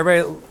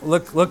 everybody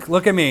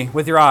look at me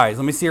with your eyes.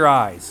 Let me see your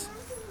eyes.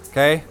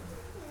 Okay?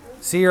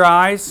 See your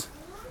eyes?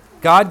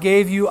 God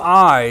gave you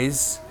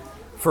eyes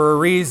for a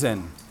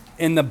reason.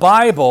 In the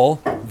Bible,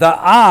 the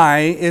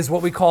eye is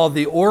what we call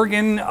the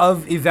organ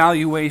of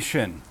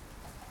evaluation,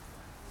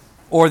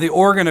 or the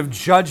organ of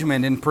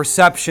judgment and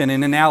perception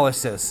and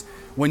analysis.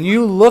 When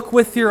you look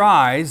with your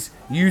eyes,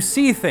 you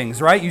see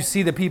things, right? You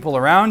see the people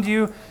around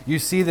you. You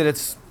see that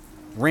it's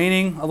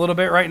raining a little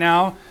bit right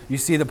now. You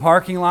see the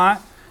parking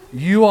lot.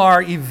 You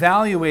are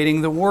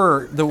evaluating the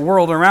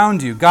world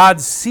around you.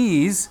 God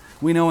sees,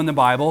 we know in the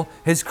Bible,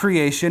 his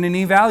creation and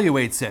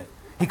evaluates it.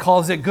 He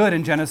calls it good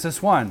in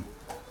Genesis 1.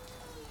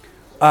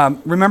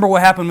 Remember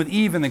what happened with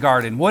Eve in the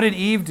garden. What did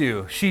Eve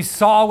do? She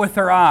saw with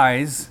her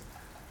eyes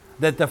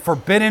that the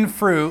forbidden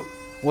fruit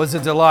was a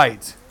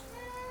delight.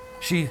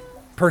 She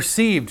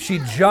perceived, she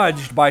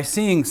judged by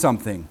seeing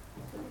something.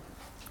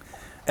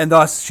 And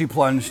thus she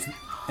plunged,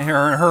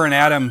 her and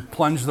Adam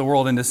plunged the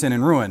world into sin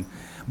and ruin.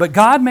 But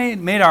God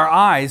made our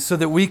eyes so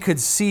that we could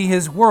see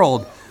his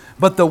world.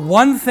 But the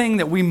one thing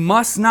that we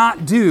must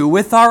not do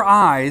with our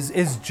eyes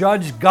is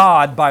judge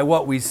God by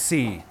what we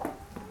see.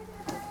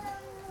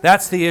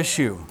 That's the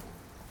issue.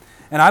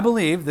 And I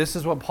believe this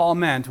is what Paul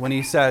meant when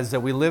he says that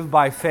we live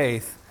by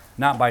faith,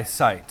 not by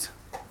sight.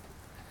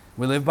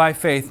 We live by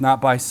faith,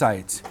 not by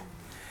sight.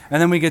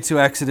 And then we get to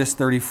Exodus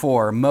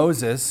 34.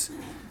 Moses,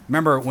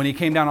 remember when he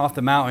came down off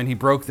the mountain, he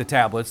broke the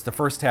tablets, the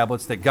first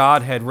tablets that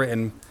God had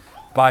written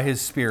by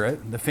his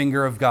Spirit. The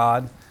finger of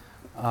God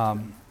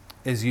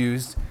is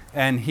used,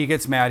 and he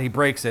gets mad, he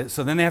breaks it.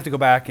 So then they have to go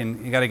back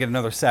and you got to get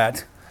another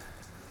set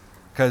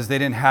because they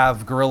didn't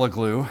have Gorilla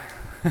Glue,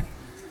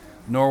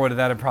 nor would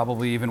that have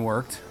probably even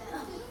worked.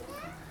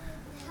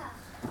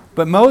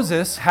 But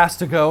Moses has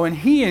to go and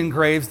he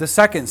engraves the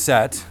second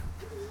set,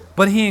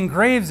 but he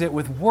engraves it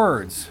with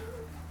words,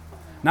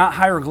 not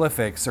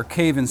hieroglyphics or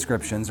cave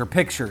inscriptions or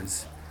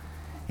pictures.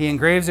 He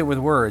engraves it with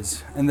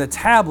words, and the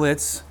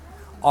tablets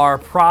are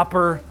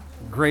proper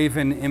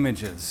graven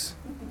images.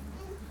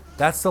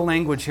 That's the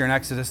language here in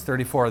Exodus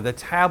 34. The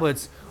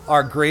tablets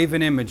are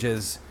graven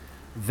images.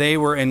 They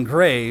were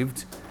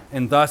engraved,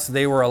 and thus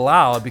they were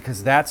allowed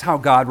because that's how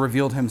God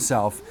revealed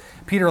himself.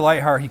 Peter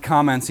Leithart, he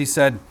comments, he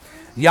said,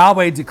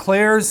 Yahweh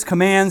declares,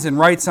 commands, and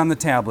writes on the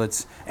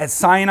tablets. At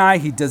Sinai,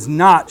 he does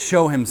not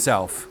show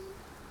himself.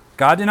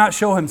 God did not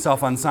show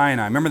himself on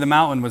Sinai. Remember, the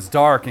mountain was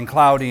dark and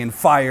cloudy and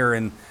fire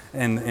and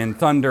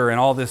thunder and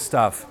all this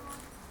stuff.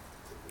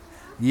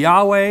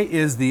 Yahweh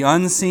is the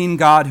unseen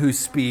God who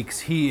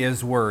speaks. He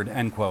is Word,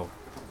 end quote.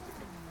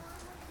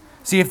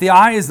 See, if the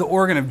eye is the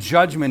organ of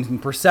judgment and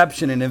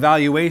perception and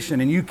evaluation,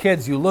 and you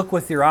kids, you look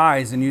with your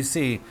eyes and you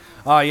see,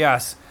 oh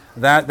yes,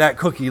 that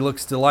cookie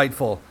looks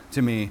delightful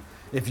to me.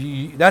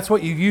 That's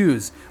what you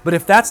use. But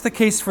if that's the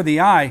case for the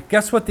eye,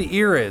 guess what the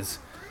ear is?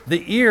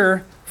 The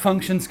ear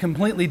functions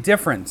completely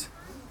different.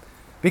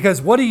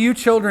 Because what do you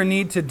children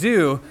need to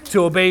do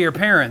to obey your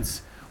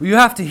parents? Well, you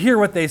have to hear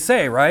what they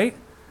say, right?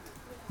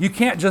 You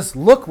can't just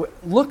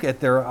look at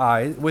their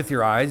eye with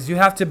your eyes. You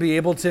have to be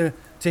able to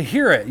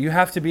hear it. You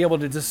have to be able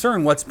to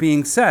discern what's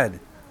being said.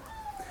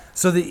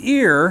 So the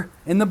ear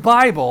in the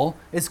Bible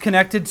is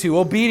connected to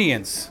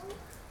obedience.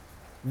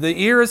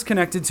 The ear is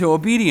connected to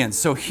obedience.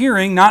 So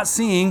hearing, not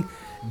seeing,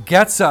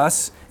 gets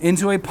us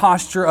into a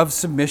posture of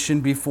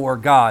submission before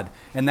God.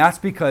 And that's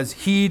because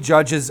he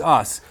judges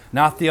us,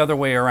 not the other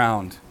way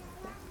around.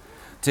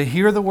 To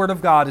hear the word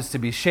of God is to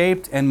be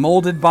shaped and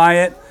molded by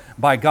it,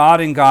 by God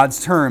in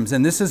God's terms.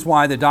 And this is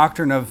why the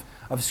doctrine of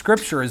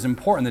Scripture is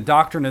important. The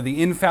doctrine of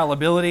the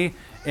infallibility,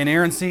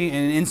 inerrancy,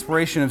 and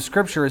inspiration of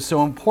Scripture is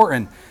so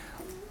important.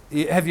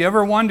 Have you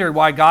ever wondered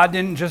why God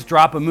didn't just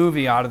drop a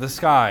movie out of the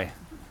sky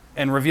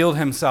and revealed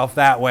himself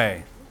that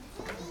way?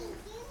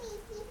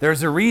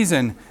 There's a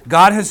reason.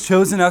 God has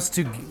chosen us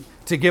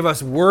to give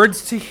us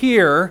words to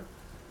hear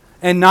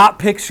and not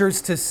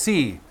pictures to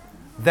see.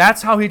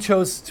 That's how he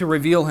chose to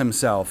reveal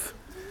himself.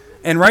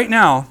 And right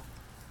now,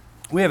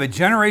 we have a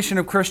generation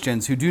of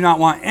Christians who do not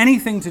want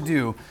anything to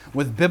do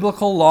with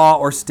biblical law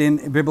or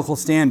biblical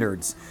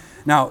standards.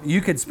 Now, you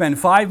could spend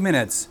 5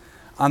 minutes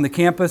on the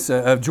campus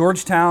of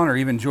Georgetown or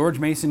even George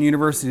Mason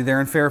University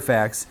there in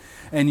Fairfax,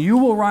 and you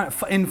will run,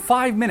 in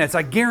 5 minutes,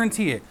 I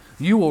guarantee it,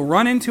 you will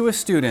run into a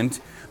student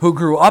who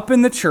grew up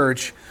in the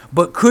church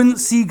but couldn't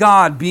see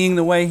God being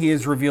the way he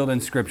is revealed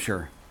in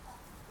Scripture.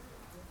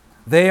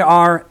 They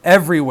are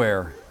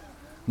everywhere.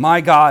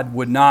 My God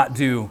would not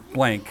do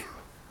blank.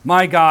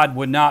 My God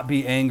would not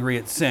be angry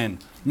at sin.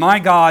 My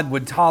God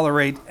would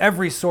tolerate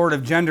every sort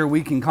of gender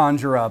we can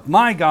conjure up.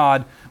 My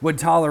God would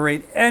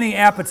tolerate any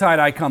appetite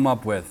I come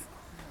up with.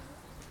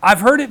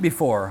 I've heard it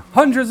before,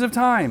 hundreds of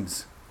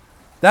times.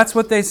 That's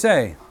what they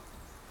say.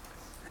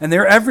 And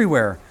they're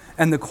everywhere.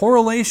 And the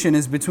correlation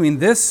is between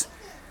this,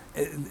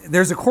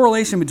 there's a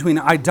correlation between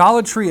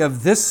idolatry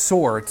of this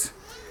sort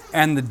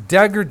and the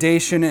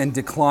degradation and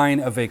decline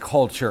of a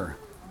culture.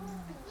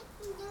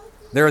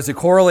 There is a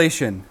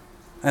correlation,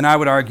 and I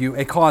would argue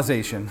a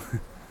causation.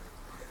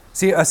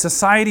 See, a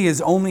society is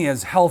only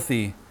as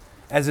healthy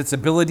as its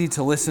ability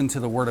to listen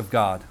to the Word of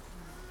God.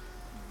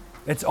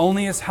 It's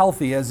only as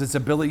healthy as its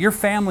ability. Your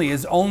family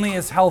is only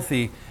as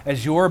healthy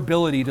as your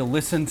ability to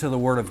listen to the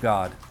Word of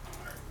God.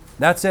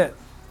 That's it.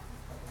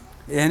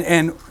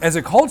 And as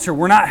a culture,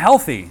 we're not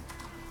healthy.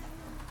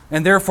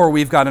 And therefore,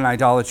 we've got an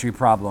idolatry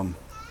problem.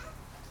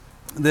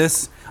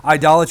 This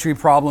idolatry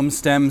problem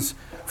stems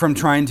from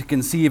trying to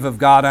conceive of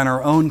God on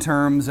our own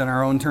terms and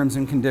our own terms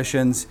and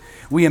conditions.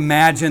 We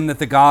imagine that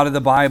the God of the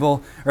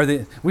Bible,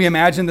 we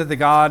imagine that the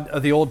God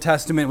of the Old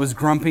Testament was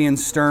grumpy and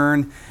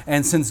stern,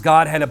 and since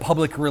God had a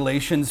public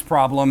relations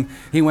problem,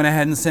 he went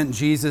ahead and sent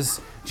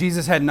Jesus.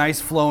 Jesus had nice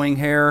flowing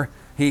hair.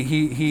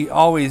 He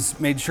always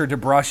made sure to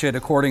brush it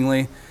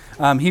accordingly.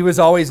 He was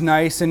always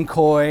nice and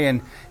coy,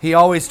 and he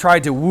always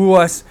tried to woo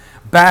us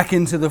back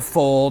into the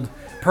fold.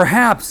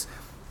 Perhaps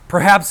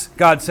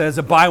God says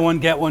a buy one,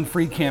 get one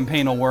free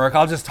campaign will work.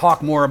 I'll just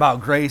talk more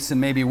about grace and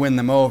maybe win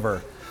them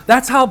over.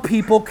 That's how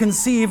people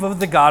conceive of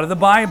the God of the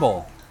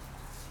Bible.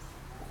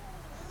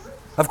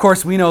 Of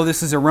course, we know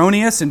this is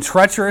erroneous and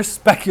treacherous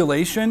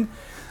speculation,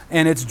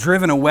 and it's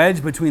driven a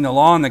wedge between the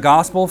law and the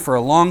gospel for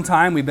a long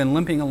time. We've been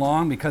limping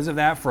along because of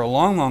that for a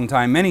long, long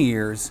time, many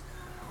years.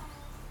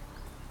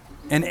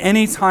 And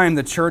any time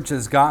the church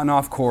has gotten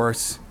off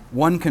course,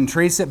 one can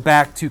trace it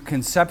back to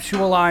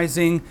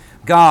conceptualizing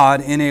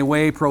God in a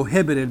way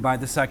prohibited by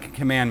the second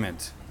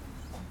commandment.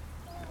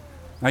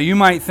 Now you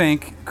might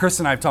think, Chris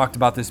and I have talked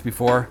about this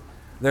before,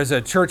 there's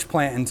a church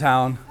plant in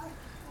town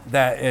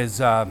that is,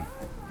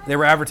 they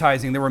were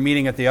advertising, they were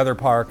meeting at the other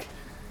park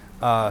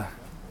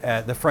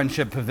at the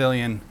Friendship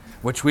Pavilion,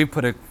 which we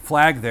put a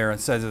flag there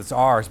and says it's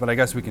ours, but I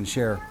guess we can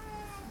share.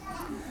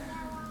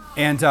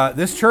 And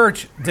this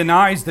church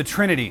denies the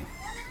Trinity.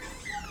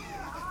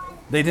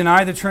 They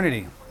deny the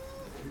Trinity.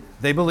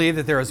 They believe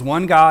that there is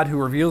one God who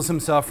reveals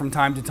himself from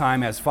time to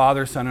time as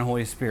Father, Son, and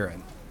Holy Spirit.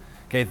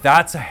 Okay,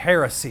 that's a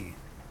heresy.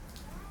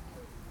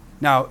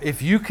 Now,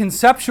 if you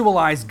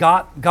conceptualize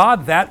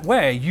God that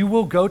way, you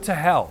will go to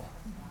hell.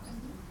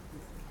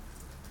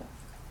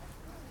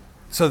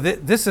 So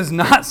this is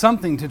not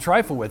something to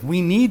trifle with.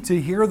 We need to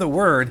hear the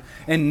Word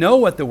and know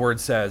what the Word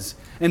says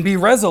and be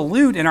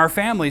resolute in our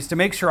families to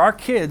make sure our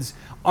kids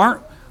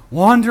aren't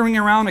wandering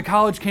around a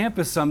college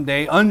campus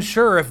someday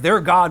unsure if their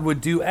God would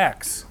do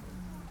X.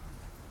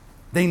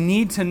 They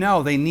need to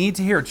know. They need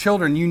to hear.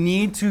 Children, you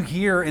need to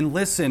hear and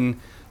listen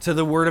to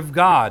the Word of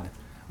God,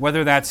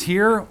 whether that's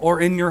here or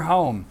in your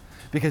home,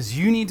 because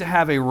you need to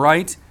have a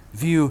right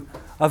view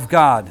of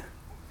God.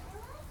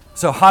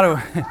 So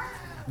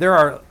there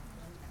are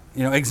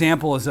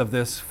examples of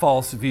this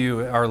false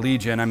view are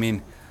legion. I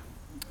mean,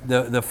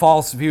 the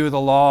false view of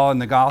the law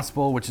and the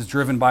gospel, which is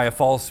driven by a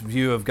false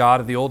view of God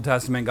of the Old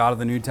Testament, God of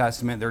the New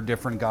Testament. They're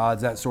different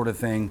gods, that sort of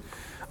thing.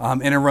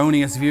 An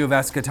erroneous view of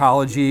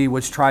eschatology,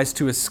 which tries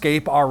to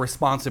escape our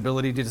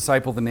responsibility to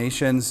disciple the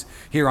nations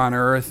here on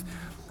earth.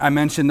 I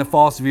mentioned the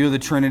false view of the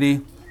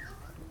Trinity.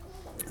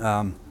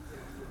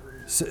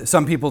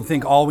 Some people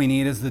think all we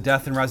need is the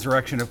death and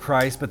resurrection of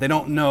Christ, but they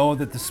don't know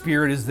that the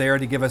Spirit is there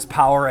to give us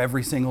power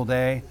every single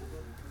day.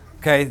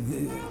 Okay,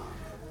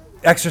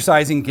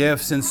 exercising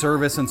gifts and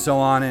service and so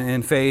on, and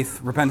in faith,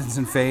 repentance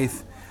and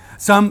faith.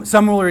 Some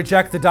will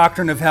reject the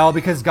doctrine of hell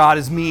because God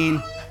is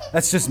mean.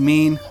 That's just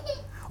mean.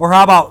 Or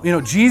how about,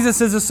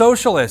 Jesus is a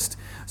socialist,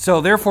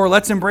 so therefore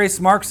let's embrace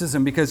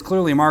Marxism because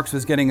clearly Marx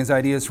was getting his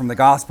ideas from the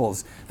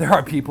Gospels. There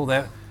are people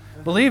that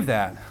believe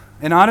that.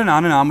 And on and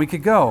on and on we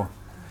could go.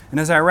 And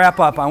as I wrap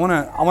up, I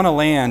want to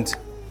land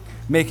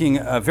making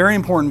a very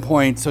important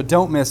point, so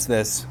don't miss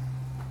this.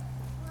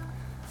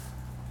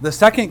 The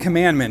second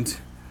commandment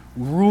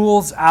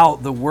rules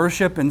out the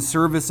worship and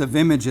service of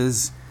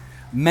images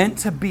meant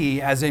to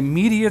be as a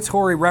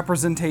mediatory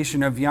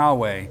representation of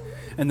Yahweh.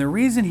 And the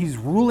reason he's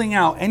ruling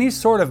out any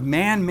sort of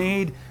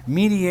man-made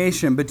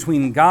mediation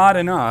between God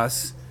and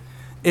us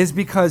is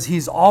because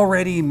he's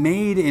already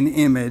made an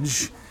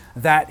image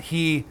that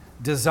he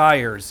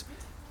desires.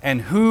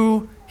 And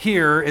who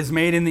here is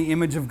made in the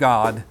image of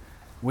God?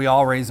 We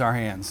all raise our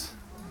hands.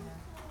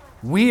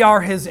 We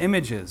are his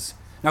images.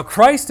 Now,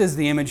 Christ is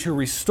the image who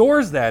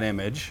restores that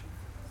image,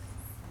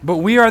 but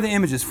we are the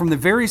images. From the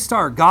very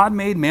start, God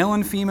made male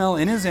and female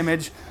in his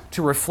image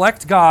to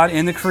reflect God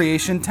in the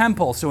creation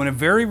temple. So in a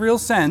very real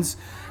sense,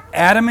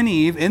 Adam and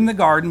Eve in the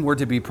garden were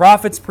to be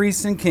prophets,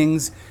 priests, and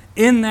kings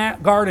in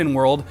that garden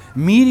world,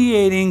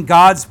 mediating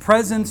God's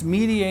presence,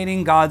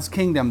 mediating God's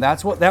kingdom.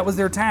 That was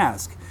their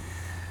task.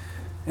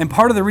 And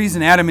part of the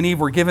reason Adam and Eve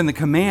were given the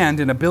command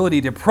and ability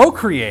to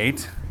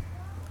procreate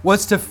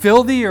was to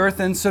fill the earth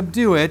and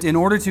subdue it in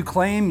order to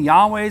claim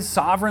Yahweh's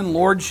sovereign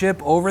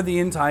lordship over the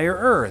entire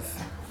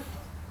earth.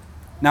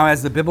 Now,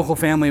 as the biblical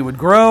family would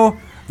grow,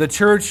 the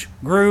church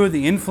grew,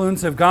 the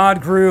influence of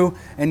God grew,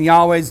 and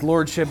Yahweh's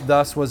lordship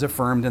thus was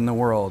affirmed in the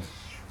world.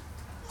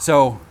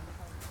 So,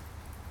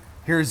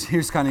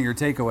 here's kind of your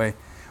takeaway.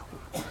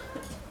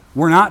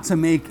 We're not to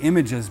make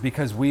images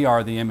because we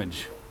are the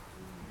image.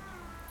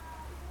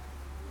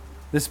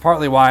 This is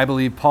partly why I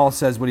believe Paul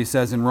says what he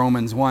says in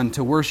Romans 1.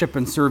 To worship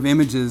and serve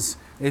images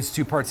is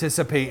to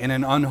participate in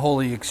an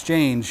unholy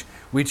exchange.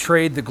 We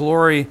trade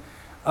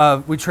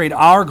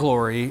our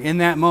glory in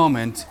that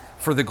moment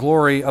for the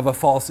glory of a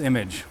false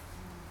image.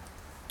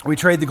 We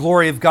trade the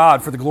glory of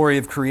God for the glory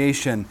of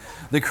creation.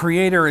 The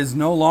Creator is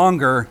no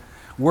longer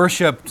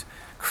worshipped.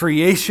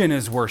 Creation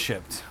is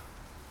worshipped.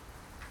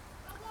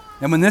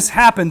 And when this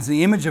happens,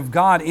 the image of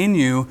God in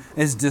you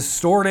is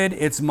distorted,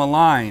 it's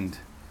maligned.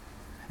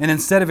 And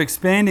instead of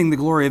expanding the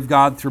glory of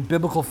God through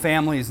biblical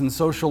families and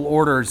social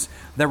orders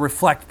that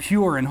reflect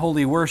pure and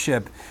holy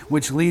worship,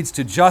 which leads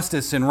to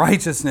justice and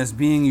righteousness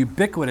being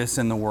ubiquitous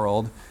in the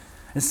world,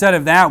 instead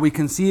of that, we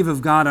conceive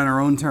of God on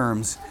our own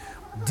terms,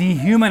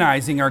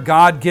 dehumanizing our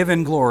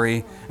God-given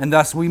glory, and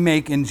thus we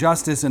make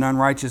injustice and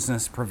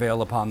unrighteousness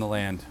prevail upon the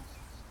land.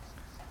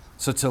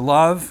 So to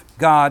love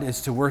God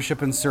is to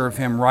worship and serve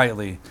Him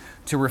rightly.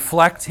 To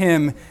reflect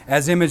Him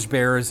as image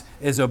bearers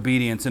is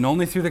obedience, and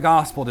only through the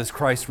gospel does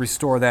Christ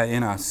restore that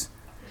in us.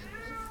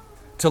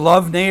 To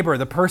love neighbor,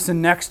 the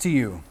person next to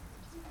you,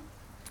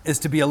 is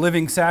to be a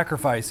living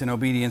sacrifice in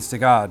obedience to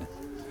God.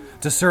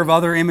 To serve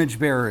other image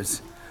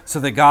bearers so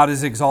that God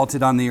is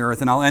exalted on the earth.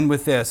 And I'll end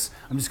with this.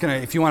 I'm just going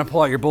to, if you want to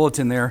pull out your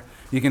bulletin there,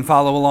 you can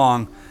follow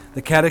along.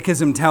 The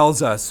Catechism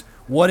tells us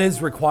what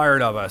is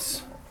required of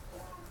us.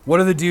 What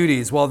are the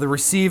duties? Well, the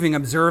receiving,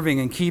 observing,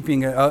 and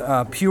keeping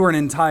pure and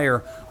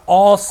entire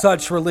all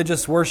such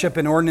religious worship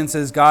and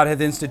ordinances God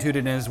hath instituted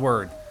in His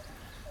Word.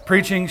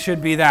 Preaching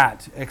should be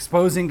that,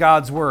 exposing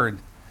God's Word,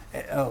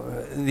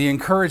 the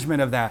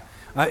encouragement of that.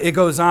 It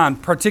goes on,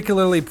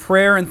 particularly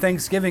prayer and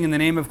thanksgiving in the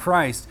name of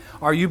Christ.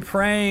 Are you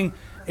praying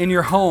in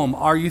your home?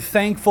 Are you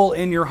thankful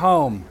in your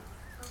home?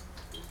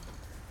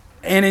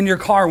 And in your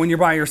car when you're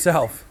by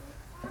yourself?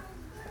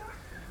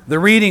 The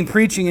reading,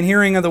 preaching, and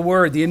hearing of the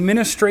Word, the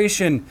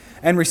administration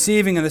and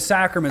receiving of the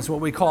sacraments,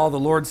 what we call the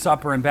Lord's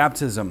Supper and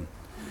baptism.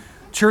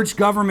 Church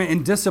government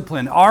and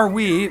discipline. Are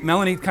we,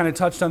 Melanie kind of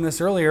touched on this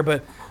earlier,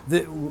 but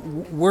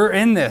we're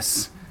in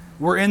this.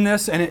 We're in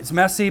this, and it's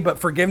messy, but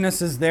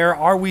forgiveness is there.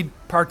 Are we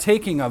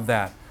partaking of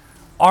that?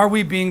 Are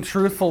we being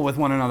truthful with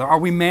one another? Are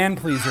we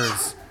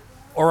man-pleasers?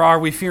 Or are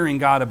we fearing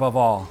God above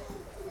all?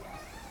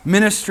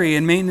 Ministry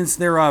and maintenance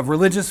thereof.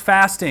 Religious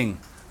fasting,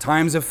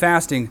 times of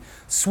fasting.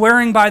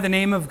 Swearing by the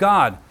name of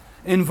God.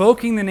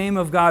 Invoking the name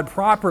of God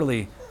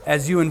properly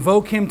as you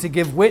invoke Him to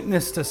give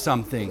witness to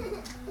something,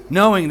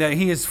 knowing that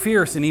He is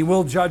fierce and He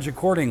will judge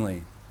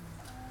accordingly.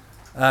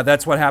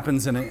 That's what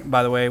happens,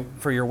 by the way,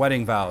 for your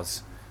wedding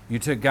vows. You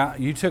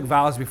took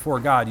vows before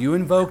God. You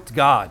invoked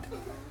God.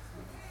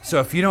 So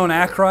if you don't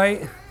act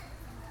right,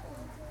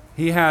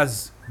 He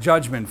has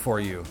judgment for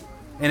you.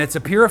 And it's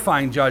a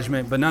purifying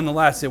judgment, but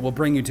nonetheless, it will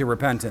bring you to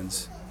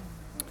repentance.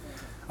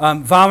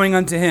 Vowing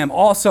unto Him.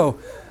 Also,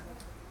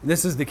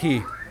 this is the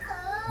key.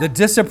 The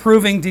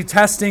disapproving,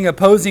 detesting,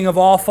 opposing of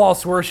all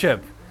false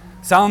worship.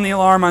 Sound the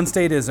alarm on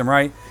statism,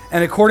 right?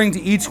 And according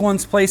to each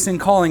one's place and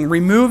calling,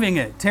 removing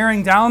it,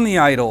 tearing down the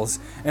idols,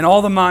 and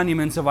all the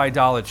monuments of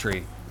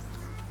idolatry.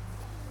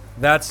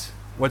 That's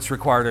what's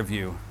required of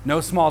you.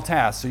 No small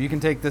task, so you can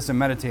take this and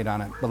meditate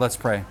on it. But let's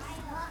pray.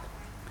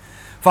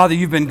 Father,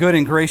 You've been good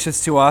and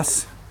gracious to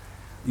us.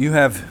 You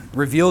have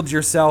revealed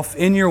Yourself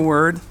in Your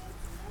Word.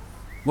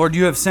 Lord,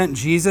 You have sent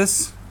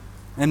Jesus,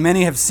 and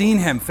many have seen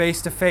Him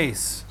face to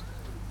face.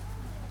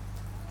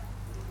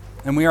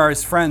 And we are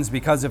His friends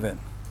because of it.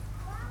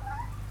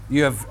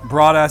 You have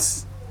brought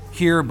us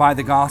here by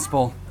the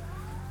gospel,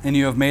 and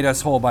You have made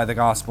us whole by the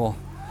gospel.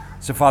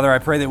 So, Father, I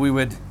pray that we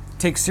would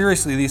take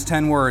seriously these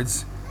 10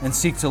 words and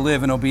seek to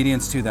live in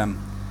obedience to them.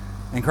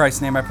 In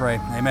Christ's name I pray.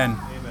 Amen.